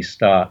probably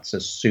starts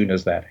as soon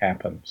as that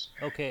happens.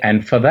 Okay.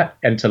 And for that,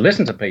 and to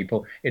listen to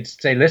people, it's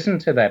to listen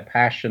to their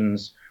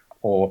passions,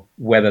 or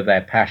whether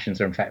their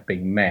passions are in fact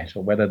being met,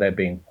 or whether they're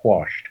being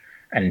quashed.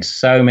 And in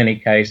so many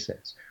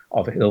cases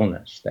of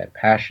illness, their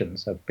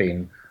passions have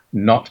been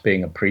not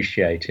being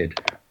appreciated,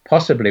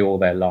 possibly all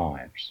their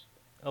lives.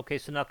 Okay,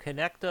 so now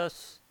connect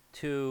us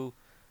to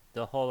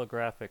the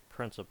holographic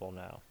principle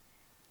now.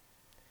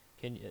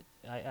 Can you?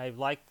 I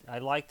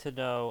like to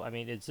know. I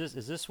mean, is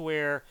this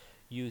where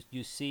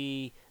you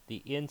see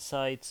the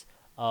insights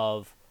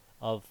of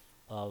of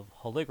of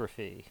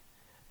holography,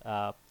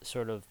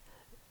 sort of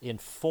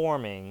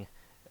informing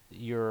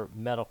your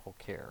medical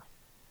care?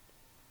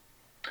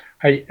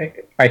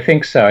 I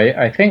think so.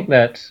 I think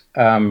that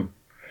I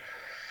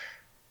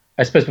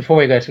suppose before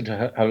we go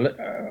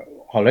to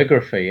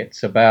holography,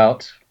 it's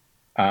about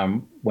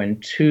when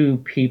two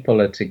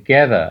people are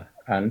together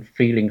and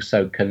feeling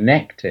so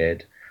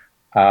connected,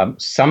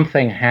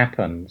 something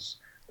happens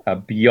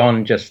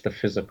beyond just the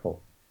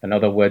physical. In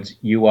other words,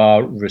 you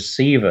are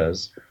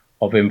receivers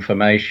of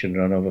information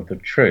and of the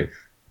truth.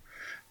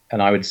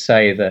 And I would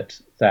say that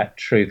that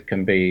truth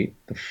can be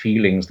the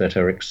feelings that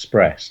are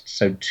expressed.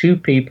 So two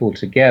people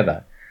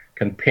together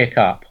can pick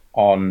up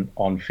on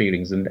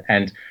feelings.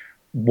 And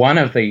one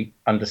of the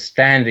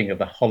understanding of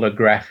the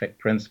holographic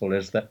principle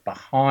is that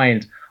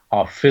behind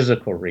our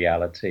physical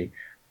reality,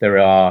 there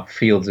are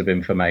fields of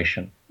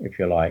information, if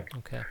you like.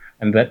 Okay.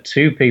 And that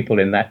two people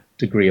in that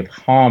degree of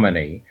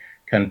harmony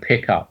can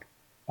pick up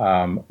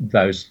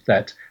those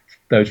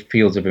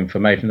fields of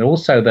information, and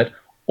also that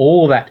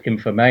all that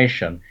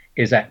information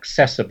is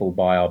accessible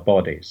by our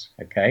bodies.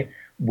 Okay,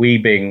 we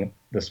being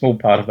the small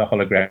part of the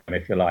hologram,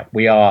 if you like,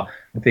 we are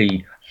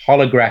the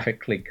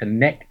holographically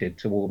connected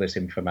to all this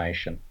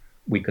information.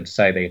 We could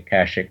say the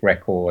Akashic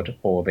record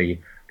or the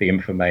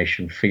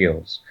information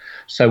fields.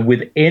 So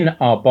within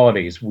our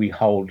bodies, we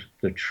hold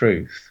the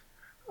truth,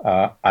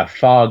 a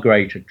far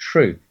greater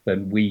truth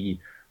than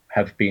we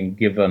have been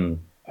given,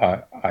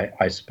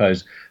 I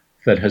suppose,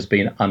 that has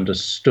been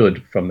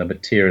understood from the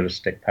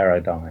materialistic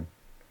paradigm.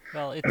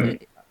 Well,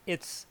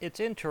 it's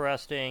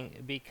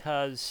interesting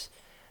because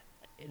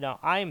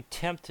I'm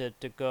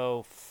tempted to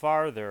go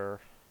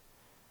farther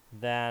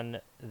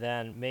than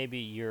maybe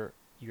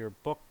your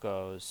book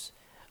goes,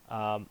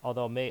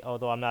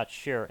 although I'm not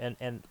sure.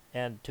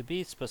 And to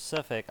be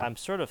specific, I'm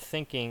sort of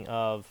thinking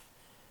of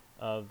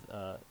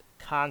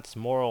Kant's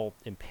moral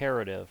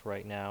imperative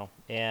right now,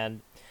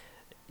 and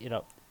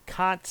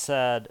Kant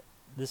said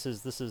this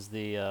is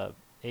the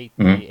Mhm.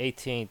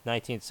 18th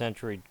 19th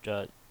century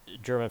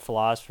German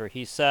philosopher.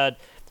 He said,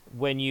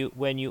 when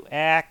you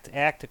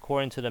act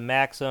according to the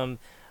maxim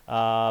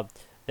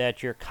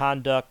that your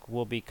conduct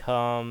will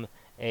become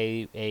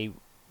a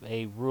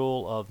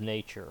rule of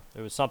nature.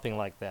 It was something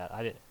like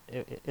that.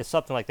 It's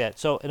something like that.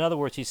 So in other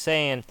words, he's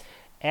saying,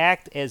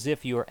 act as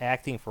if you are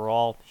acting for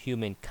all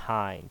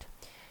humankind.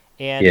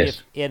 And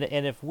Yes.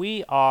 if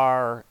we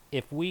are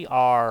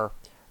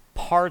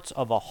parts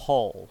of a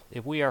whole,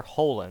 if we are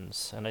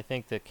wholens, and I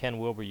think that Ken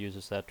Wilber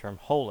uses that term,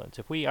 wholens,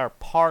 if we are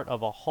part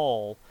of a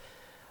whole,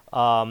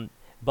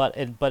 but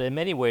in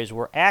many ways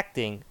we're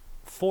acting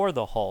for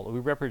the whole. We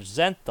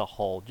represent the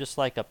whole, just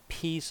like a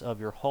piece of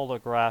your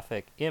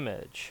holographic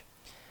image.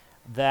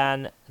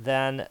 Then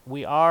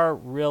we are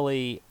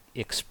really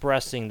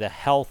expressing the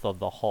health of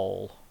the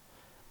whole,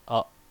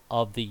 uh,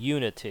 of the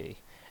unity,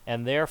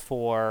 and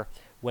therefore,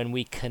 when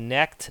we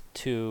connect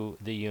to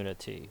the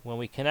unity, when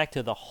we connect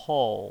to the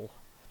whole,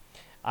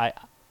 I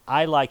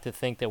I like to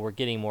think that we're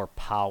getting more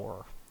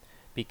power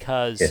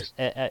because Yes.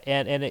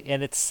 and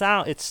it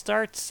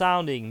starts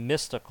sounding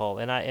mystical,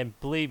 and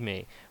believe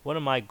me, one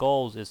of my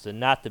goals is to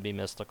not to be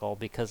mystical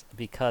because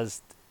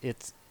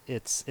it's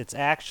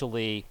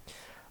actually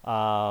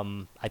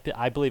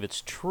I believe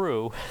it's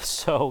true.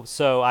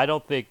 So I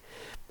don't think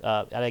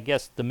and I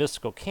guess the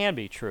mystical can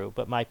be true,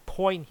 but my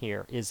point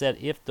here is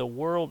that if the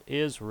world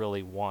is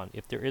really one,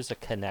 if there is a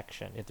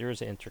connection, if there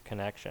is an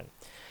interconnection,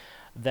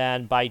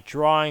 then by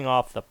drawing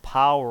off the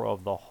power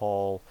of the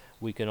whole,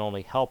 we can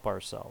only help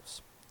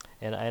ourselves.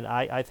 And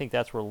I think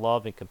that's where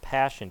love and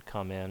compassion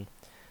come in,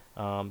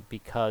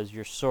 because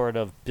you're sort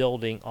of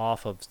building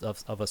off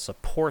of a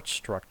support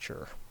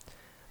structure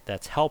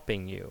that's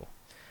helping you.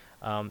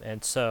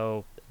 And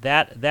so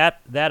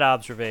that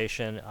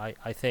observation,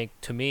 I think,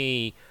 to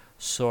me,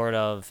 sort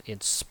of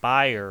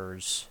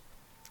inspires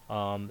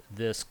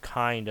this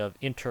kind of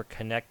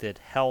interconnected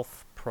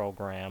health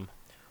program,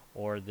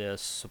 or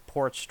this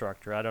support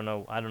structure. I don't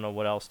know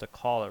what else to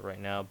call it right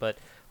now, but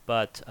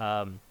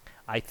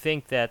I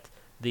think that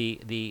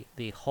the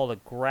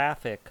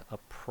holographic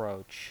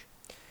approach,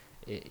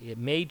 it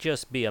may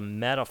just be a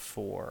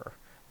metaphor,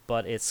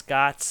 but it's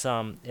got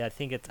some. I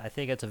think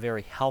it's a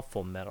very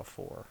helpful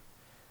metaphor,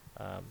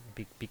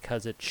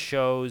 because it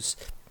shows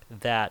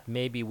that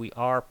maybe we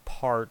are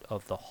part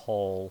of the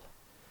whole,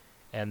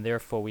 and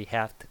therefore we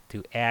have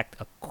to act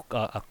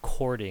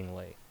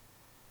accordingly.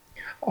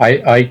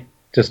 I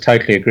just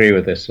totally agree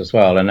with this as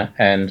well,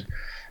 and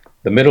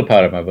the middle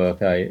part of my book,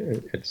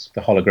 it's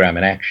the hologram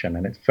in action,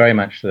 and it's very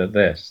much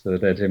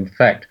that in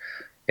fact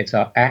it's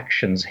our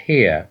actions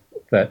here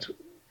that,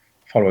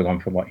 following on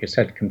from what you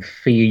said, can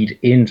feed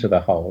into the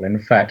whole. In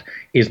fact,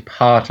 is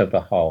part of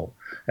the whole,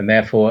 and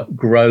therefore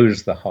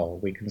grows the whole.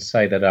 We can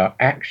say that our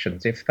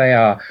actions, if they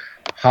are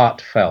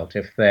heartfelt,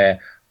 if they're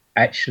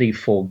actually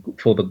for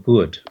the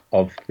good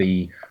of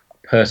the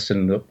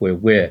person that we're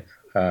with,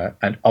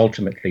 and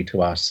ultimately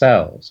to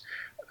ourselves,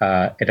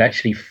 it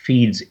actually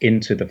feeds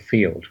into the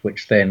field,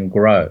 which then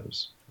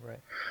grows.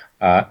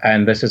 Right.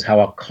 And this is how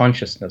our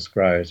consciousness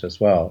grows as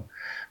well.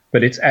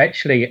 But it's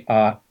actually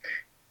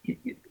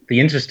the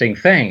interesting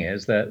thing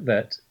is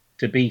that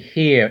to be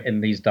here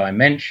in these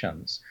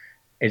dimensions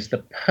is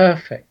the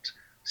perfect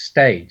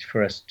stage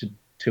for us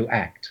to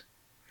act.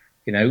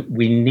 You know,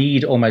 we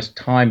need almost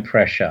time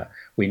pressure.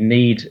 We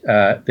need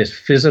this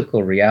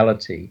physical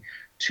reality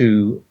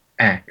to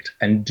act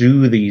and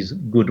do these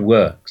good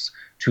works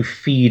to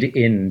feed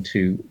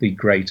into the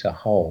greater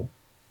whole.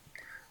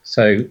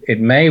 So it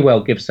may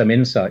well give some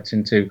insights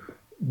into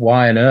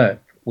why on earth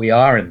we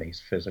are in these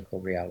physical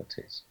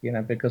realities, you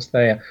know, because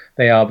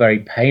they are very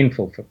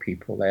painful for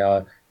people. They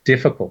are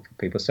difficult for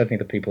people, certainly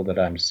the people that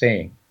I'm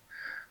seeing.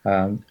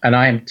 And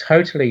I am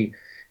totally,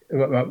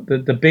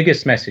 the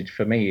biggest message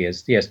for me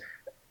is, yes,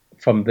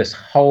 from this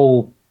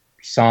whole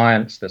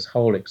science, this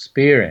whole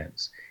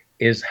experience,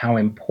 is how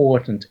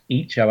important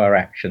each of our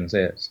actions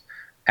is.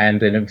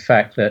 And in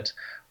fact, that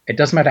it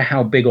doesn't matter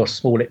how big or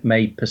small it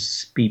may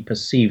be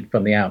perceived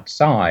from the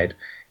outside,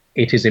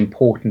 it is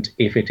important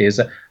if it is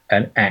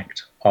an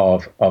act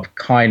of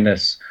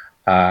kindness,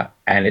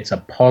 and it's a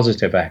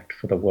positive act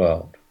for the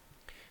world.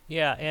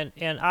 Yeah,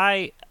 and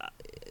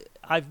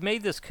I've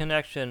made this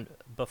connection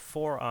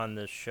before on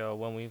this show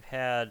when we've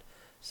had,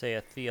 say,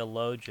 a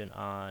theologian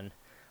on,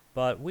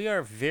 but we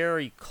are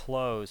very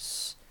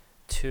close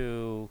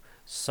to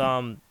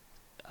some,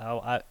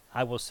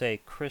 I will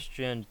say,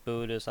 Christian,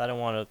 Buddhist. I don't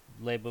want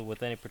to label it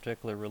with any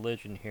particular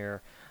religion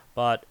here,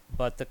 but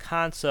the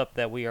concept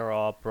that we are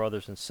all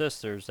brothers and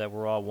sisters, that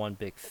we're all one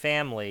big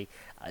family,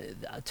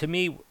 to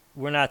me,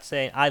 we're not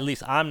saying, at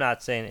least I'm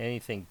not saying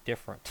anything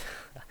different.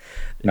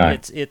 No.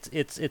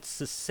 It's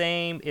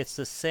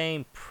the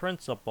same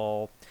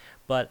principle,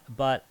 but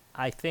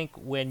I think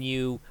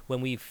when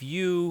we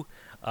view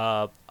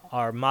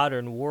our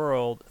modern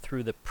world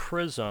through the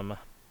prism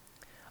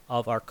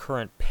of our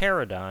current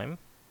paradigm,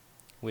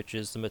 which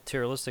is the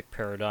materialistic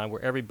paradigm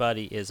where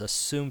everybody is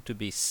assumed to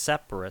be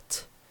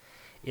separate,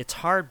 it's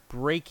hard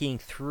breaking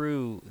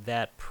through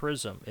that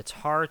prism. It's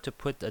hard to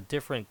put the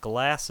different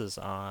glasses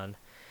on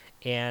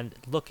and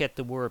look at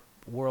the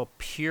world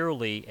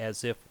purely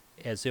as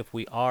if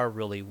we are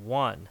really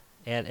one.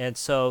 And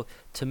so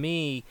to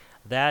me,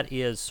 that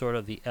is sort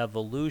of the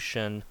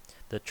evolution,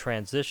 the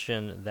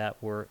transition that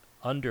we're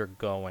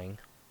undergoing.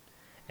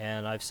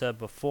 And I've said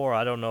before,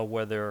 I don't know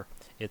whether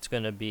it's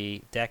going to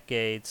be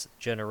decades,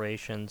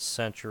 generations,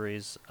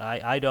 centuries.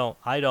 I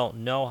don't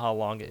know how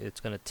long it's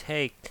going to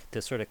take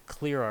to sort of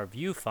clear our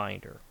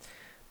viewfinder.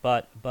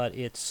 But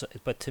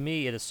to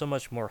me, it is so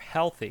much more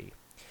healthy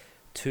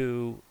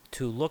to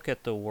look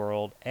at the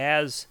world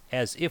as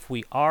if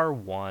we are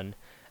one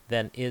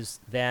than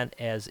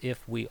as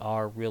if we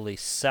are really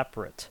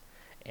separate.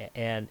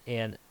 And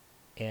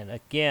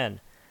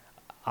again,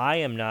 I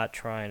am not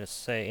trying to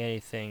say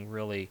anything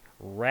really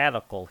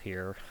radical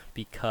here,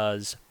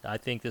 because I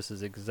think this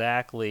is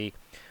exactly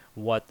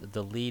what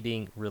the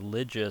leading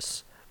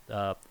religious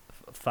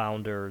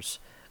founders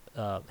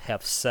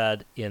have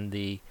said in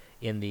the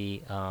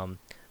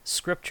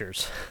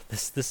scriptures.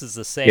 This is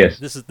the same. Yes.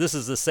 This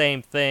is the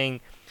same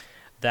thing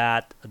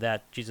that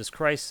Jesus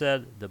Christ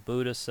said, the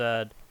Buddha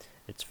said.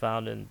 It's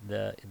found in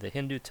the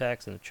Hindu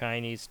text and the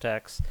Chinese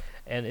text,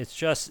 and it's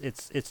just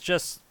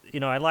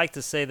I like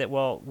to say that,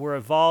 well, we're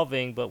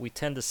evolving, but we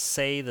tend to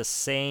say the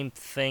same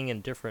thing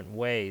in different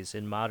ways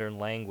in modern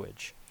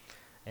language,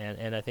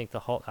 and I think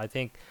the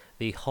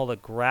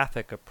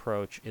holographic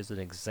approach is an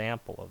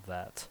example of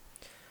that.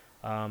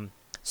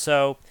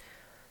 So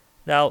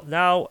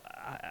Now,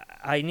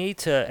 I need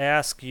to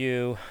ask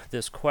you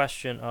this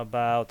question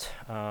about: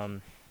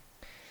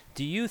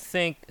 do you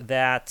think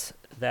that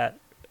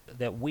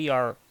we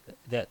are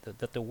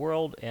that the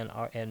world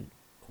and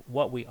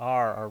what we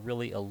are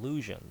really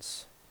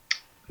illusions?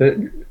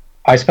 The,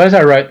 I suppose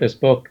I wrote this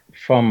book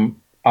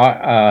from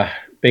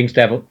being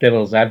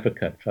devil's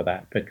advocate for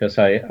that because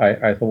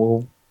I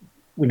thought,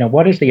 well,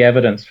 what is the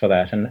evidence for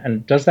that,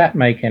 and does that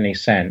make any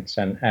sense?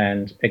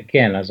 And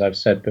again, as I've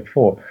said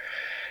before,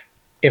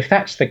 if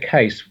that's the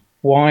case,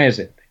 why is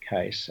it the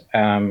case?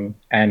 And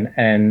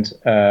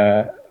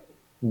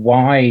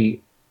why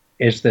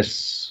is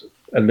this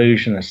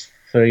illusion, this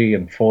 3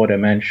 and 4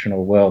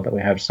 dimensional world that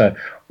we have? So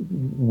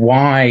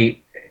why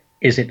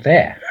is it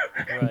there?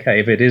 Right. Okay,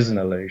 if it is an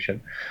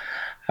illusion.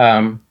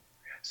 Um,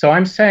 so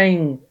I'm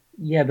saying,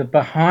 yeah, the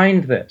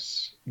behind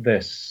this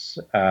 3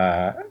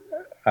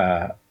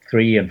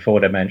 and 4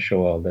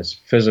 dimensional world, this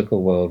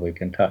physical world we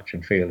can touch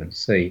and feel and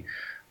see,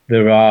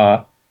 there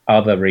are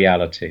other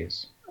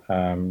realities.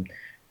 And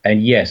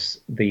yes,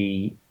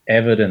 the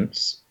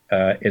evidence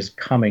is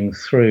coming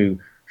through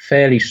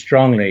fairly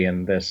strongly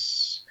in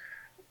this,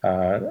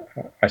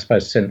 I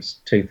suppose, since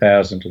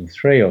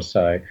 2003 or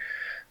so,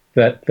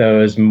 that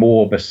there is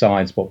more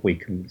besides what we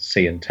can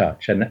see and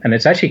touch. And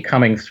it's actually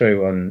coming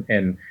through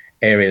in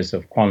areas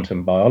of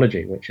quantum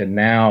biology, which are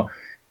now,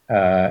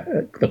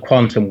 the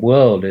quantum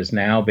world is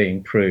now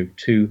being proved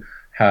to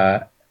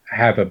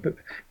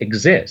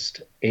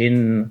exist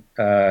in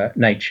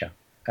nature.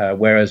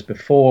 Whereas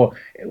before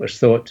it was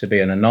thought to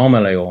be an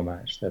anomaly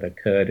almost that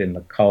occurred in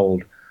the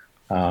cold,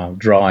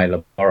 dry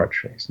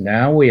laboratories.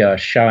 Now we are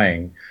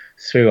showing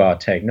through our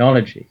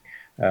technology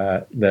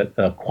that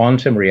a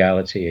quantum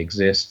reality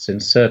exists in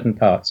certain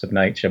parts of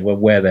nature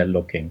where they're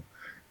looking.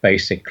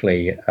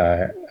 Basically,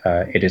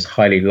 it is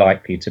highly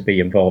likely to be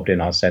involved in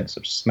our sense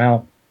of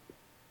smell,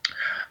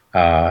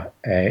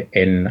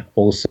 in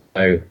also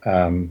the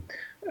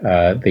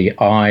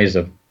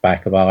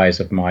back of eyes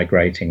of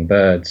migrating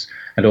birds,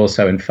 and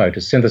also in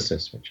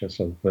photosynthesis, which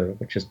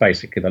is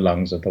basically the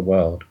lungs of the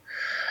world.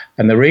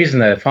 And the reason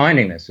they're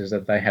finding this is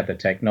that they have the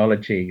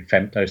technology,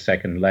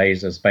 femtosecond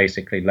lasers,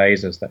 basically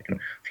lasers that can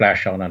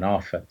flash on and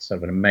off at sort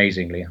of an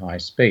amazingly high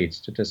speeds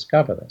to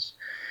discover this.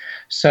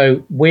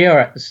 So we are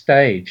at the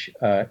stage,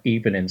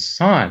 even in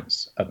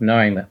science, of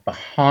knowing that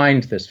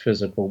behind this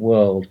physical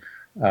world,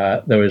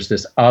 there is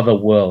this other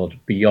world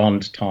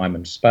beyond time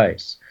and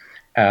space.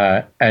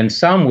 And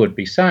some would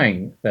be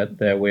saying that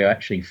we're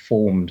actually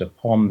formed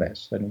upon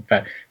this. And in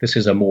fact, this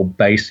is a more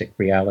basic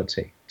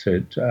reality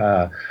to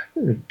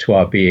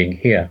our being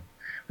here.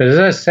 But as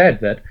I said,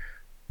 that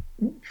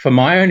from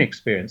my own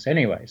experience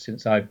anyway,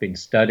 since I've been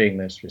studying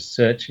this,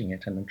 researching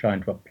it, and I'm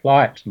trying to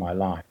apply it to my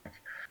life,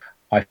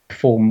 I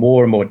fall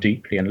more and more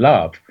deeply in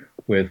love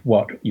with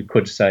what you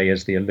could say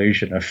is the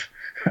illusion of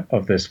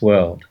this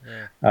world.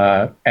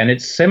 Yeah. And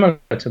it's similar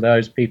to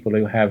those people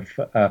who have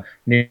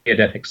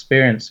near-death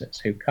experiences,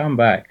 who come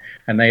back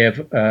and they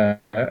have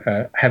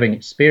having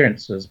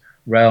experiences,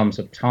 realms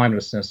of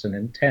timelessness and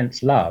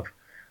intense love,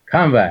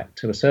 come back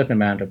to a certain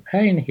amount of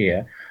pain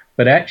here,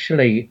 but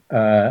actually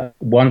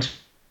want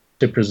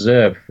to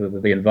preserve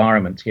the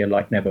environment here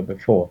like never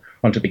before,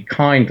 want to be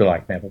kind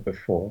like never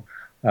before.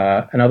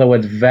 In other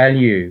words,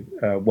 value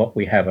what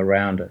we have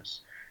around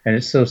us. And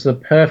it's sort of the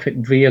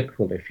perfect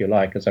vehicle, if you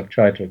like, as I've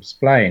tried to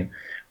explain,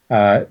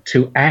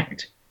 to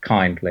act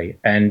kindly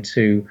and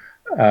to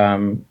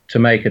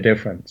make a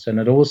difference. And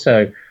it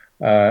also,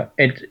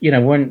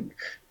 when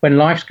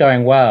life's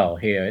going well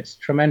here, it's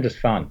tremendous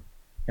fun.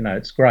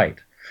 It's great.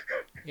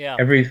 Yeah.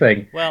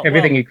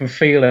 Everything you can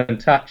feel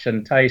and touch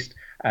and taste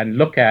and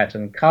look at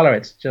and color,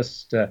 it's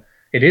just,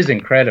 it is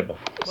incredible.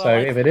 Well, so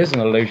if it is an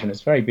illusion,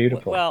 it's very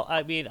beautiful. Well,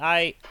 I mean,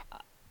 I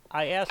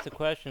asked the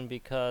question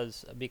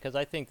because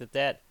I think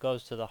that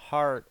goes to the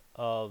heart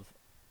of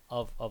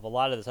a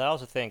lot of this. I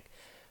also think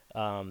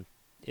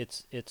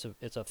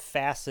it's a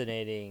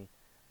fascinating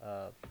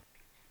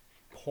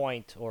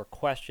point or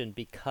question,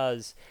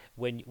 because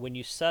when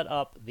you set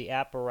up the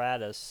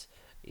apparatus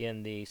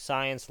in the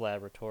science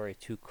laboratory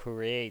to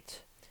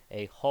create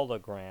a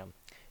hologram,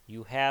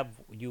 you have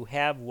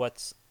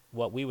what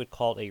we would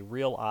call a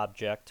real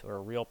object or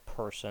a real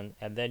person,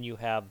 and then you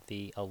have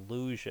the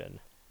illusion.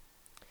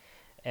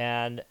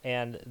 And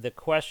the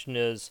question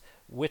is,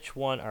 which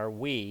one are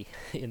we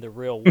in the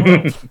real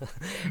world?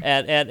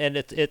 and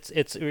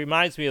it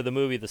reminds me of the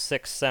movie The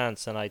Sixth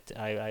Sense, and I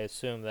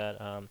assume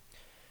that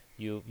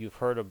you've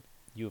heard of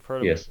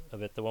yes.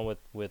 of it, the one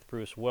with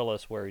Bruce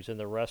Willis, where he's in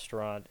the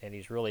restaurant and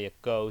he's really a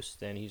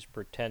ghost and he's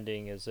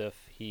pretending as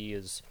if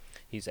he's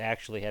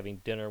actually having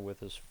dinner with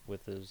his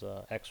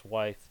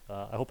ex-wife.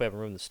 I hope I haven't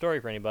ruined the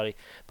story for anybody,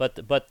 but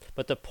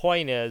the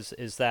point is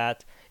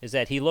that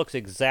he looks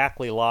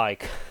exactly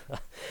like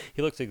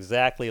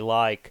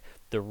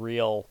the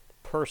real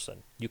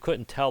person. You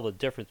couldn't tell the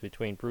difference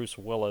between Bruce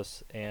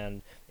Willis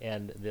and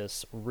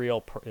this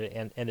real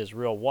and his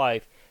real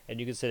wife. And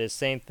you can say the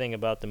same thing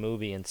about the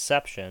movie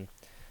Inception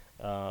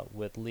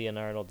with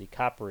Leonardo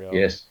DiCaprio.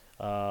 Yes.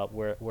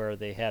 where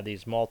they had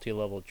these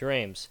multi-level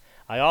dreams.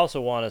 I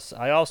also want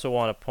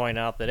to point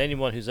out that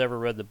anyone who's ever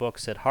read the book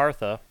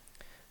Siddhartha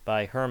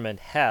by Hermann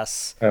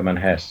Hesse. Hermann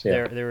Hesse,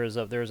 yeah.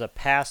 There's a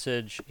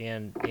passage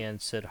in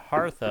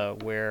Siddhartha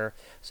where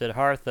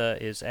Siddhartha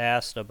is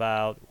asked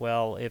about,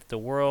 well, if the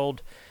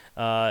world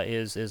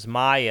is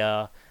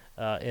Maya,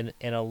 an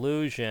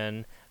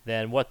illusion,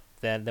 then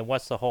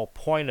what's the whole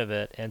point of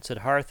it? And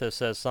Siddhartha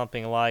says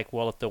something like,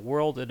 well, if the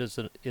world is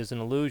an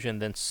illusion,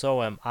 then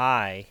so am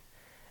I.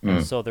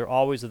 And so they're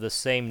always of the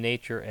same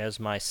nature as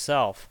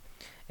myself.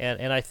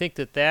 And I think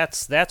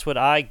that's what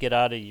I get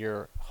out of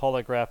your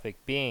holographic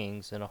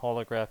beings in a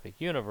holographic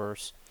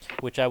universe,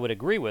 which I would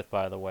agree with,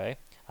 by the way.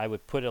 I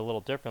would put it a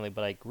little differently,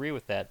 but I agree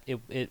with that.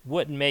 It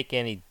wouldn't make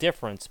any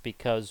difference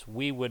because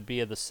we would be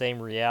of the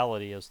same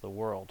reality as the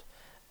world.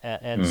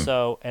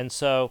 So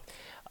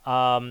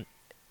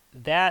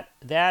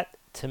that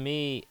to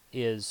me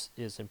is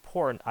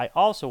important. I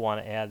also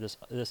want to add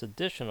this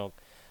additional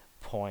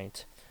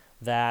point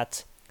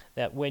that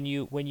when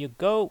you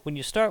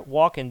start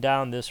walking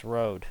down this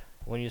road,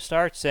 when you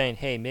start saying,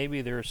 hey,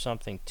 maybe there's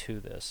something to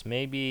this,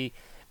 maybe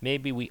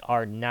we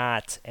are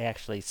not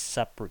actually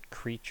separate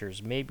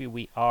creatures, maybe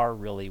we are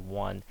really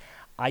one,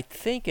 I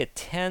think it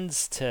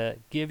tends to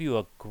give you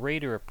a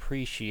greater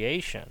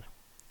appreciation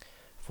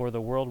for the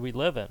world we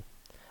live in.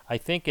 I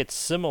think it's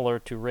similar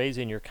to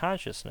raising your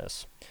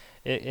consciousness.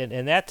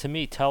 And that to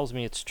me tells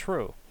me it's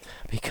true,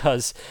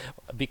 because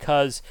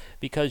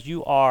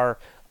you are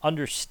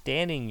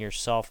understanding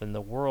yourself in the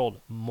world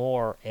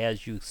more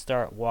as you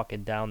start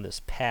walking down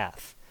this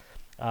path.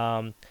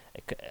 I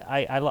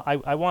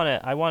want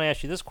to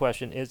ask you this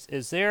question: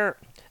 Is there,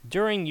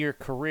 during your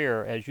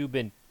career, as you've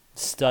been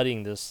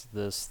studying this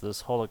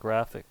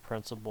holographic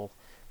principle,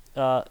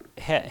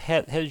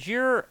 has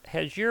your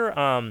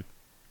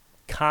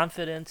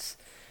confidence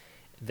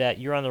that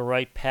you're on the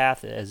right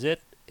path, has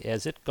it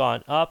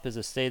gone up? Has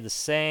it stayed the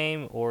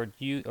same, or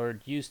do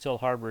you still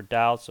harbor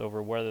doubts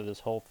over whether this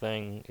whole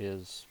thing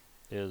is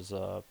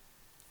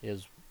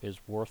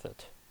worth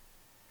it?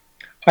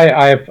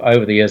 I've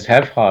over the years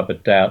have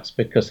harbored doubts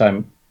because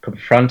I'm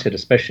confronted,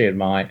 especially in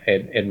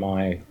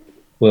my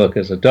work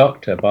as a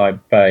doctor, by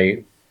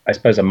I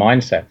suppose a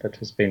mindset that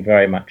has been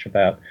very much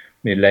about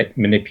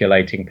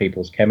manipulating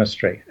people's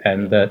chemistry,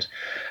 and that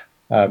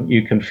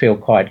you can feel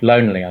quite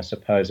lonely, I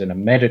suppose, in a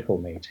medical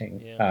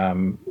meeting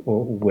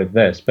with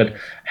this. But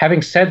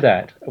having said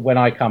that, when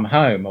I come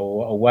home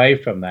or away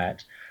from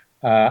that,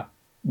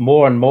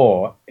 more and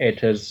more it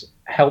has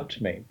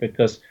helped me,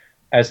 because,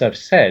 as I've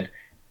said,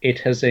 it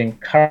has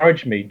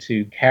encouraged me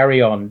to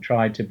carry on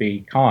trying to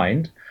be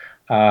kind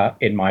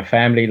in my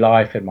family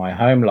life, in my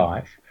home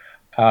life,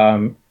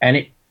 and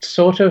it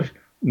sort of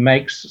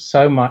makes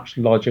so much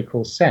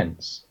logical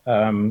sense.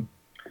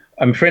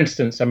 For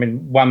instance,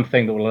 one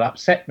thing that will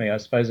upset me, I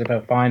suppose, if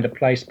I find a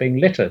place being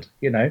littered,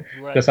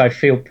 because I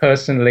feel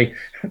personally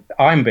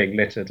I'm being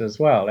littered as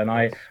well. And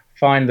I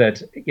find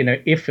that,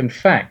 if in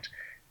fact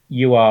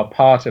you are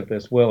part of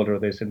this world or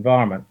this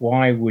environment,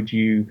 why would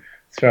you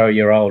throw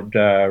your old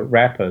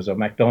wrappers or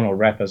McDonald's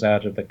wrappers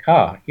out of the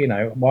car?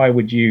 Why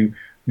would you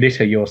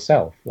litter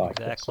yourself like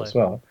this as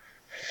well?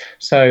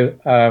 So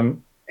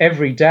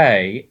every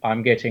day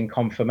I'm getting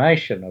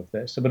confirmation of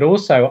this, but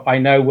also I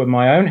know with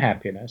my own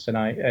happiness, and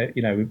I,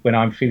 when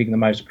I'm feeling the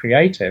most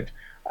creative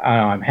and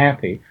I'm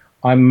happy,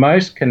 I'm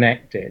most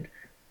connected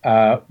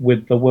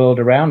with the world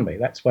around me.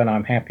 That's when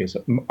I'm happiest.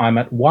 I'm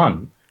at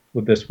one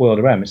with this world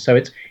around me. So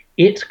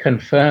it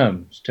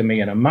confirms to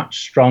me in a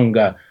much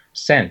stronger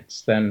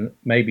sense than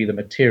maybe the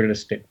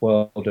materialistic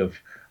world of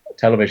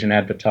television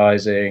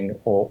advertising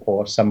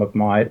or some of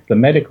the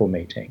medical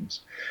meetings.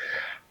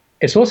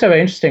 It's also very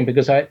interesting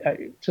because I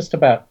just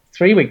about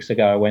 3 weeks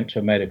ago I went to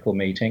a medical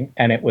meeting,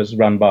 and it was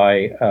run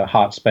by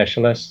heart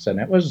specialists, and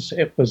it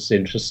was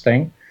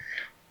interesting.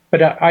 But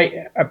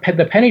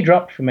the penny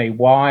dropped for me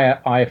why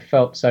I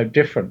felt so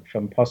different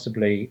from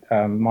possibly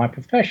my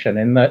profession,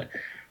 in that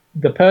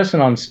the person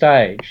on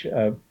stage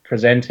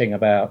presenting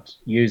about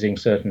using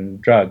certain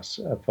drugs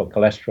for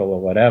cholesterol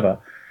or whatever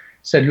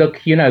said,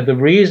 look, the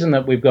reason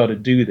that we've got to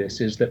do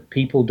this is that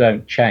people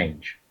don't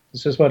change.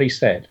 This is what he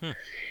said.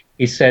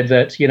 He said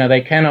that,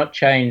 they cannot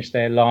change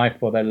their life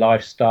or their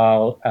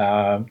lifestyle.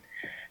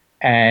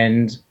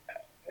 And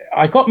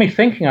I got me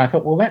thinking, I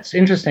thought, well, that's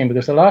interesting,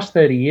 because the last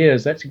 30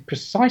 years, that's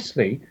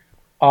precisely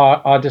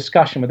our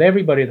discussion with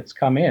everybody that's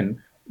come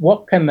in.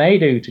 What can they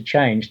do to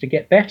change to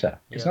get better?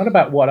 It's not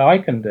about what I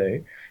can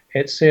do.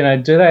 It's,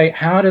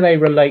 how do they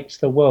relate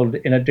to the world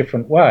in a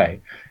different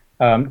way?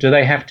 Do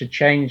they have to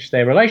change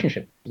their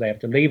relationship? Do they have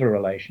to leave a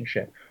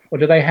relationship? Or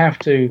do they have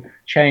to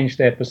change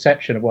their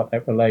perception of what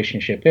that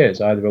relationship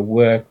is, either a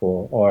work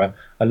or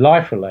a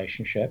life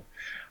relationship?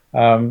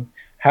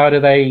 How do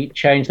they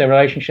change their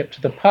relationship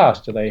to the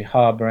past? Are they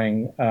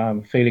harboring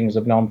feelings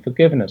of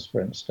non-forgiveness,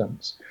 for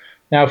instance?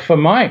 Now, from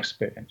my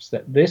experience,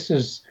 that this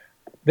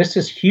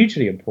is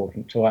hugely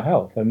important to our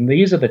health, and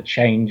these are the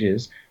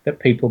changes that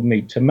people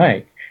need to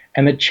make.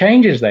 And the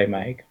changes they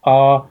make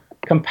are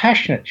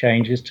compassionate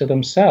changes to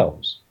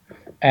themselves.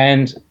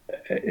 And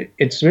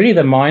it's really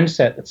the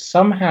mindset that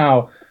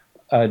somehow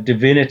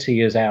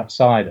divinity is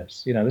outside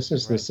us. This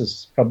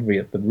is probably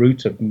at the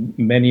root of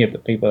many of the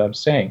people I'm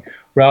seeing,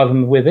 rather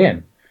than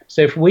within.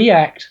 So if we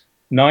act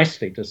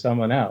nicely to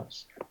someone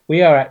else,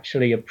 we are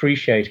actually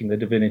appreciating the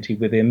divinity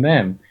within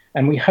them,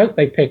 and we hope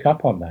they pick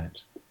up on that.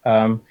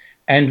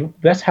 And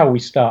that's how we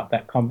start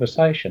that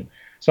conversation.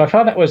 So I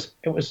found it was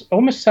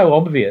almost so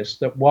obvious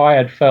that why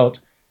I'd felt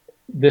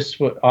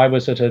I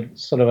was at a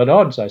sort of at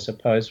odds, I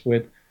suppose,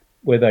 with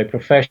a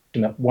profession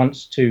that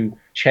wants to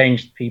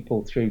change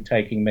people through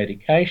taking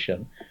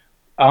medication.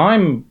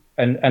 And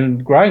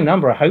growing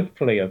number,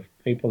 hopefully, of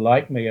people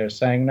like me are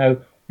saying,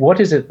 no, what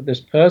is it that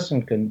this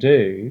person can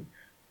do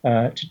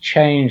to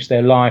change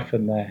their life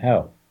and their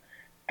health?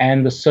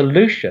 And the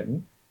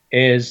solution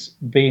is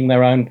being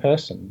their own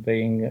person,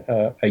 being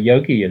a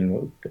yogi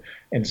in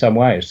some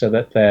way, so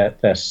that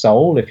their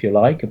soul, if you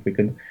like,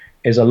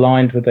 is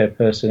aligned with their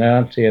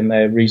personality and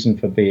their reason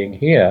for being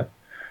here.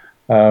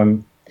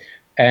 And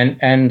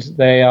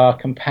they are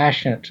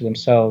compassionate to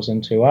themselves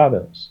and to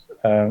others.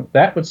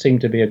 That would seem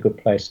to be a good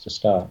place to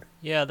start.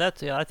 Yeah,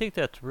 I think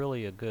that's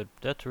really a good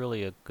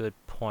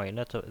point.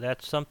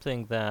 That's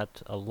something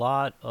that a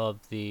lot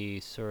of the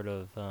sort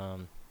of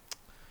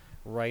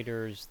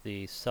writers,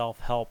 the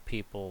self-help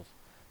people,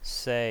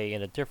 say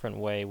in a different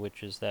way,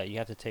 which is that you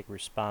have to take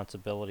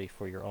responsibility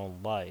for your own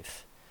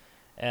life.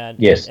 And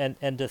yes.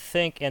 and to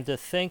think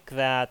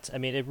that, I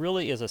mean, it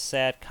really is a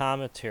sad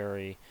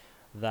commentary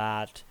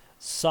that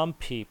some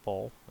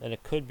people, and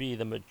it could be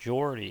the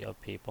majority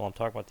of people, I'm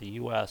talking about the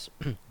U.S.,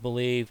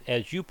 believe,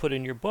 as you put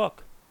in your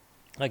book,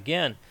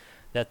 again,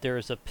 that there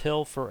is a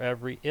pill for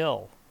every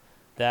ill.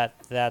 That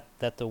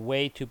the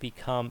way to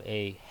become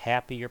a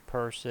happier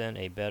person,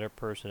 a better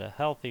person, a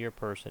healthier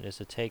person, is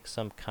to take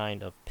some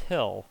kind of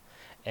pill,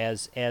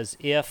 as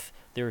if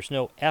there's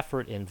no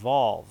effort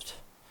involved,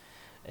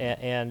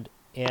 and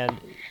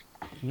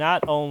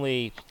not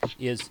only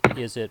is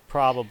it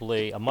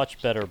probably a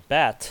much better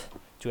bet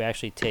to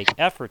actually take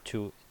effort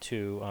to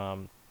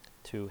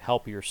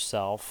help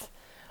yourself,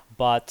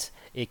 but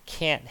it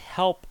can't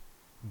help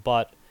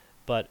but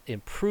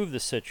improve the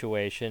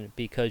situation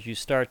because you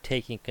start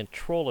taking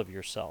control of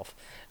yourself.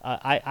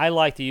 I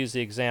like to use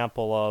the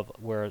example of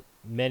where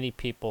many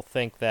people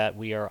think that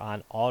we are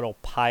on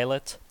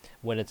autopilot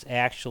when it's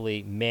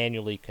actually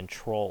manually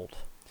controlled.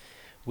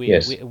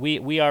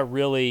 We are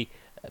really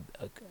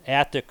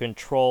at the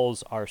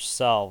controls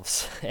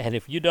ourselves, and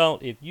if you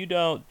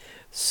don't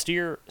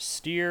steer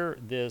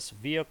this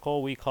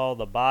vehicle we call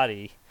the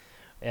body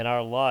in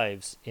our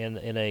lives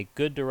in a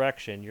good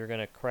direction, you're going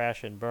to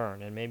crash and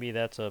burn. And maybe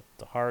that's a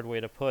hard way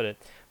to put it,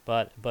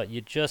 but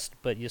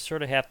you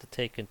sort of have to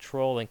take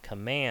control and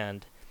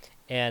command.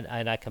 And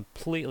I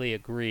completely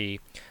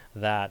agree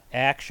that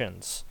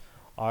actions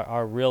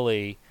are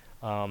really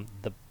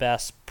the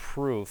best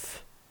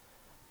proof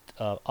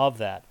of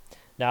that.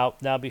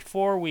 Now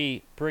before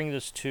we bring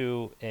this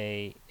to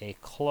a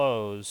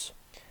close,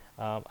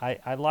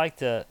 I'd like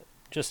to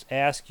just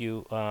ask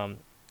you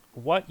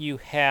what you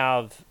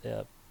have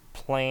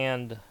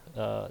planned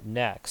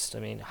next. I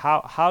mean,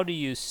 how do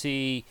you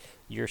see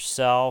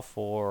yourself,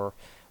 or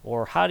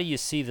how do you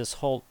see this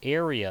whole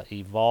area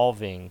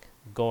evolving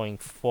going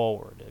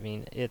forward? I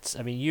mean,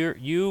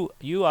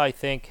 you I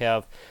think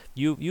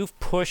you've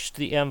pushed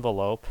the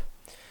envelope.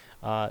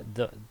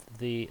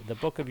 The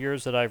book of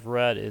yours that I've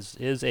read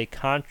is a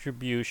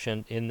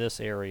contribution in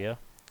this area.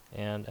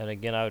 And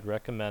again, I would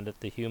recommend it,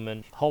 The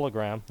Human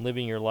Hologram,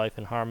 Living Your Life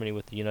in Harmony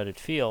with the United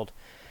Field.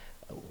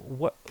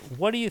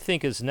 What do you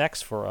think is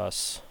next for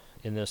us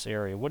in this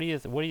area? What do you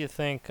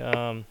think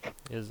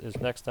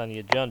is next on the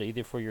agenda,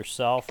 either for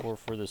yourself or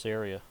for this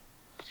area?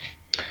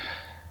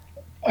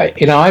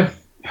 I've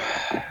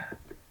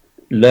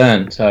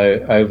learned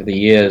over the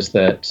years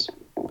that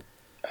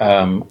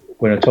when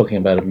we're talking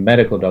about a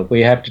medical dog,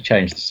 we have to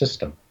change the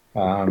system.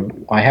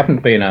 I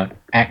haven't been an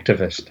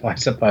activist, I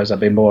suppose. I've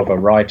been more of a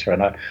writer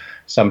and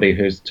somebody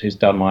who's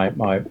done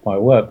my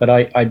work. But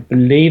I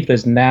believe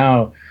there's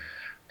now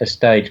a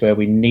stage where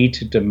we need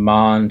to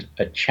demand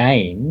a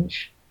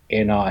change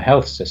in our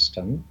health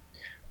system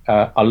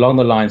along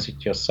the lines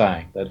that you're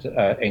saying,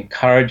 that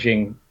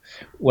encouraging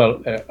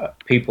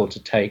people to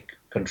take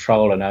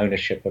control and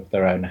ownership of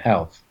their own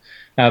health.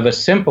 Now, the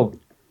simple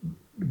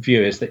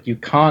view is that you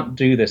can't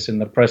do this in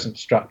the present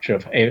structure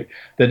of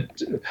the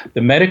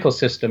medical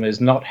system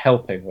is not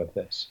helping with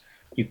this.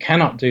 You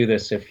cannot do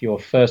this if your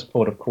first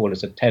port of call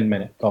is a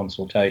 10-minute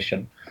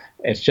consultation.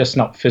 It's just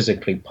not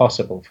physically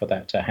possible for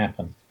that to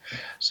happen.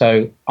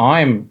 So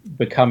I'm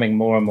becoming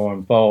more and more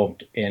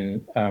involved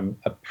in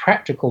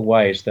practical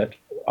ways that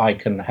I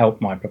can help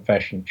my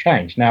profession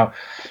change. Now,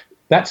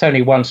 that's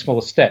only one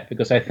small step,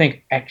 because I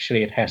think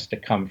actually it has to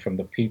come from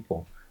the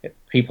people.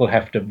 People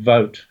have to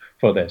vote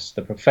for this.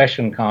 The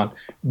profession can't,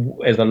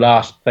 is the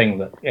last thing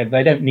that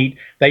they don't need.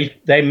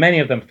 They many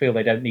of them feel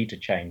they don't need to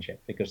change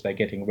it because they're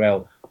getting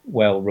well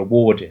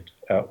rewarded,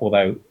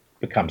 although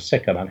become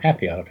sick and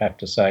unhappy, I'd have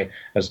to say,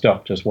 as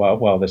doctors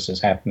while this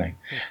is happening.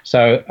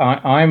 So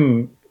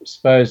I'm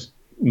suppose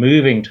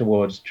moving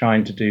towards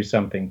trying to do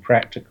something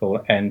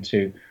practical and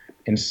to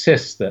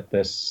insist that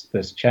this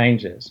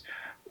changes.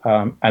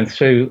 And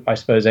through, I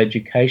suppose,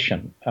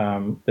 education,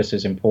 this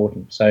is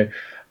important. So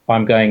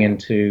I'm going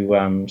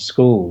into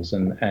schools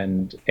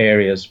and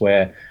areas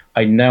where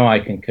I know I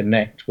can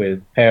connect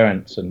with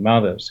parents and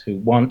mothers who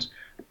want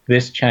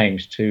this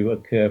change to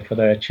occur for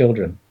their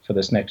children, for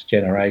this next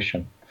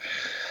generation.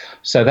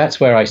 So that's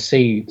where I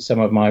see some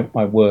of my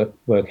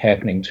work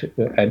happening,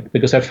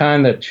 because I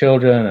found that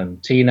children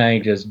and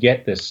teenagers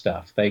get this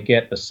stuff. They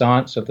get the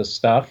science of the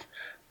stuff,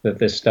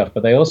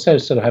 but they also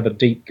sort of have a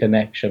deep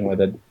connection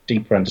with a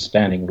deeper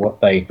understanding of what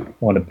they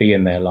want to be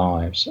in their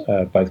lives,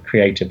 both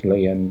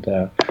creatively and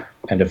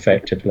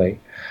effectively.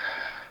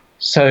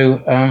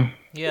 So I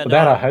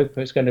hope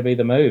it's going to be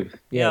the move.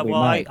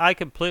 I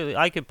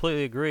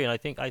completely agree, and I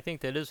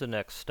think that is the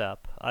next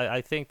step.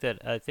 I think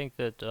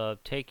that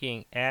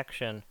taking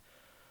action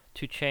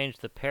to change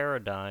the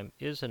paradigm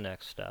is the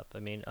next step. I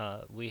mean,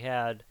 we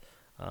had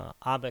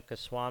Amit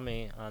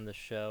Goswami on the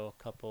show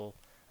a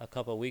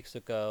couple weeks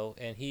ago,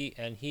 and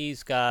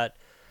he's got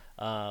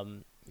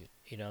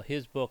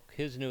his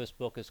newest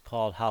book is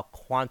called How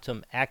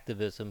Quantum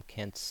Activism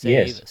Can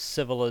Save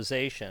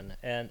Civilization.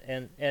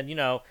 And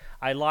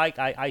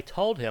I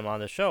told him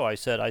on the show, I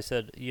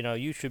said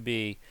you should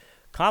be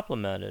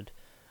complimented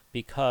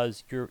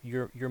because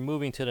you're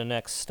moving to the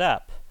next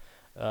step.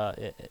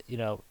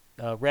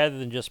 Rather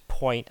than just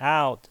point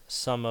out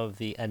some of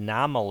the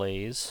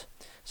anomalies,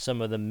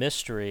 some of the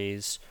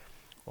mysteries,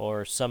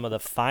 or some of the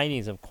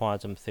findings of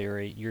quantum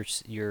theory, you're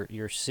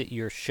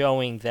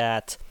showing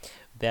that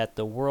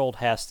the world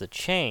has to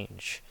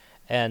change,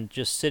 and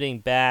just sitting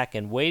back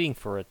and waiting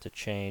for it to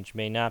change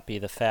may not be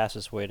the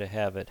fastest way to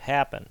have it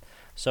happen.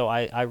 So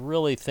I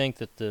really think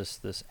that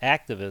this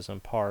activism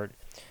part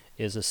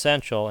is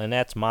essential, and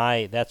that's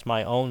my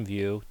own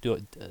view.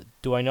 Do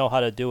I know how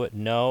to do it?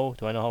 No.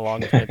 Do I know how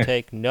long it's going to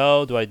take?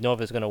 No. Do I know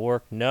if it's going to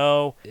work?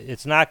 No.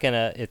 It's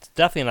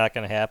definitely not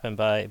going to happen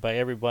by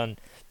everyone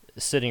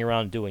sitting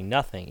around doing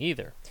nothing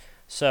either.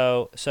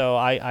 So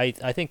I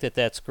think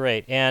that's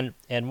great. And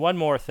one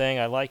more thing,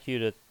 I'd like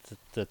you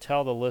to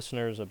tell the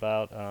listeners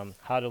about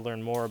how to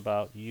learn more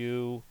about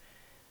you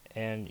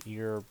and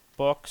your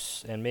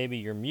books and maybe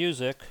your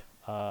music.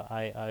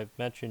 I've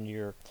mentioned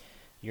your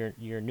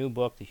new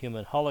book, The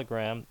Human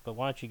Hologram, but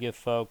why don't you give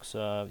folks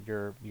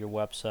your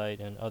website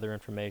and other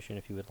information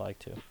if you would like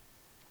to.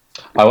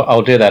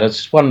 I'll do that.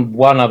 It's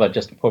one other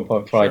just point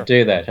before Sure. I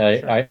do that.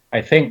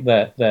 I think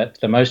that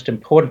the most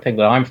important thing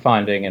that I'm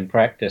finding in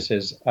practice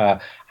is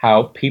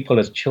how people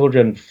as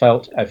children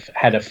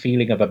had a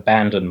feeling of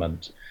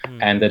abandonment,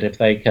 and that if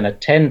they can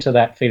attend to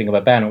that feeling of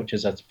abandonment, which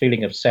is a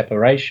feeling of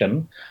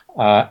separation,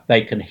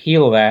 they can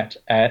heal that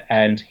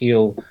and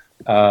heal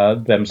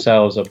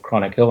themselves of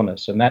chronic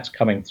illness, and that's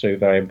coming through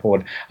very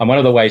important. And one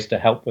of the ways to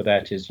help with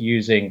that is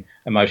using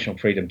emotional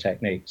freedom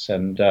techniques,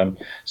 and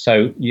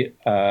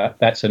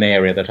that's an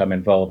area that I'm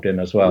involved in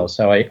as well.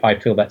 So I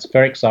feel that's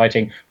very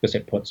exciting because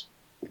it puts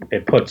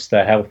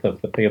the health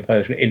of the people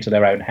into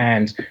their own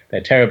hands.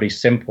 They're terribly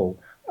simple,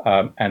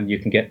 and you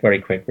can get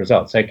very quick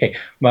results. Okay,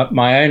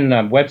 my own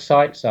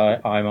websites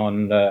I'm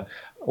on.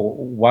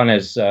 One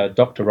is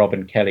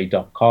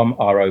drrobinkelly.com,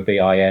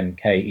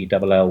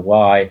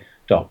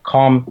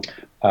 ROBINKELLY.com,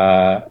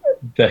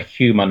 The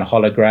Human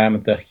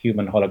Hologram,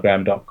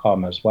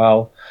 thehumanhologram.com as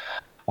well.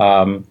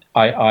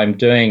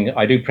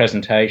 I do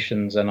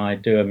presentations, and I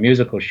do a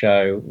musical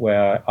show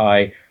where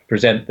I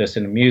present this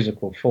in a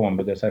musical form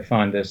because I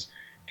find this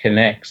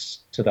connects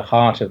to the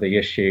heart of the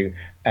issue,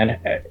 and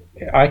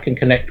I can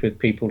connect with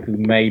people who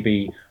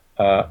maybe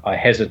are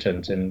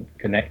hesitant in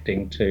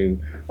connecting to,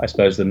 I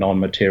suppose, the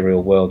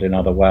non-material world in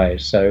other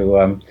ways.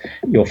 So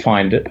you'll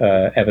find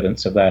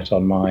evidence of that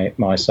on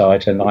my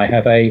site, and I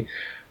have a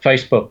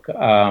Facebook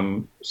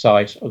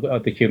site,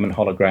 The Human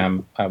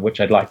Hologram,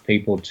 which I'd like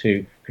people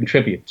to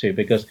contribute to,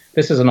 because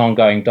this is an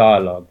ongoing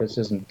dialogue. This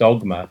isn't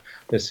dogma.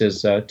 This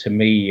is, to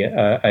me,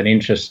 an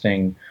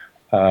interesting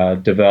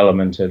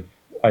development of,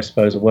 I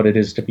suppose, of what it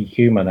is to be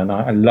human. And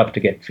I love to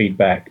get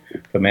feedback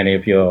from any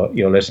of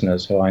your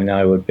listeners who I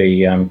know would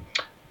be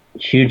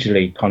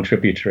hugely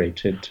contributory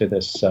to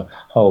this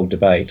whole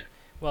debate.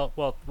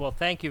 Well,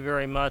 thank you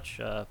very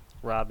much,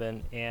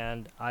 Robin.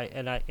 And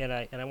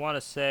I want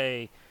to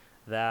say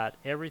that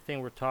everything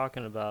we're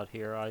talking about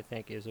here, I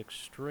think, is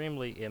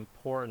extremely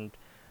important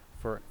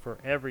for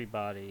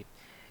everybody,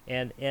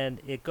 and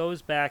it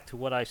goes back to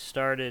what I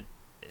started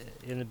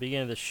in the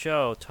beginning of the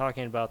show,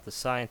 talking about the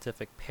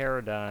scientific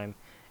paradigm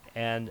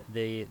and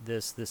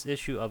this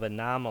issue of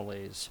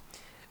anomalies.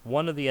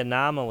 One of the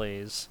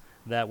anomalies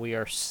that we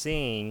are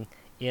seeing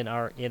in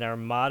our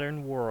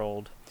modern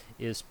world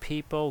is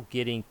people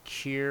getting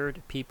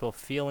cured, people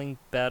feeling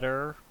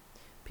better,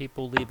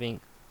 people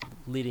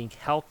leading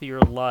healthier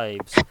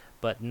lives,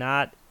 but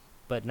not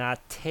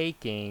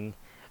taking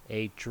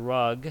a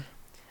drug,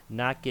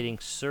 not getting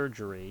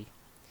surgery.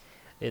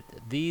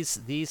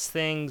 These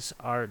things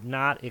are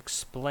not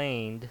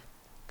explained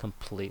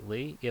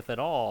completely, if at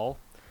all,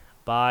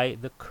 by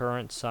the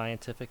current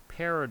scientific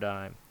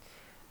paradigm.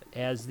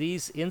 as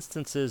these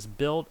instances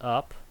build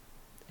up,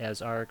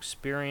 as our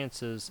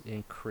experiences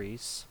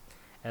increase,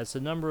 as the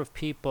number of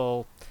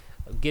people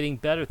getting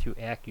better through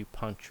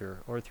acupuncture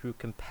or through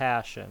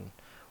compassion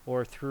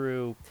or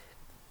through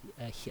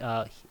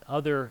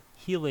other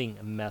healing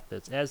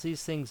methods, as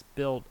these things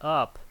build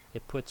up,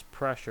 it puts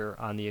pressure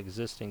on the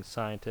existing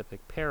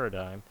scientific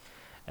paradigm.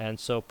 And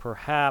so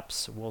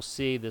perhaps we'll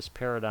see this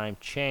paradigm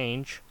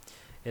change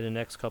in the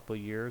next couple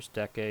of years,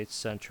 decades,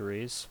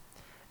 centuries,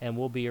 and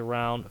we'll be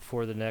around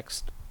for the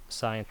next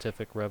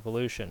scientific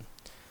revolution.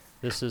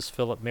 This is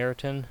Philip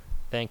Meriton.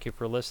 Thank you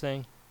for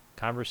listening.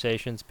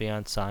 Conversations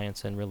Beyond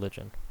Science and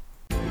Religion.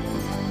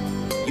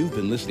 You've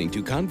been listening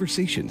to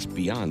Conversations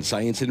Beyond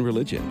Science and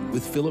Religion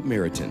with Philip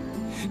Meriton.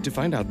 To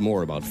find out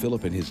more about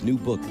Philip and his new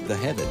book, The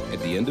Heaven at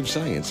the End of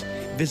Science,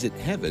 visit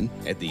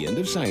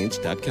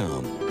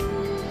heavenattheendofscience.com.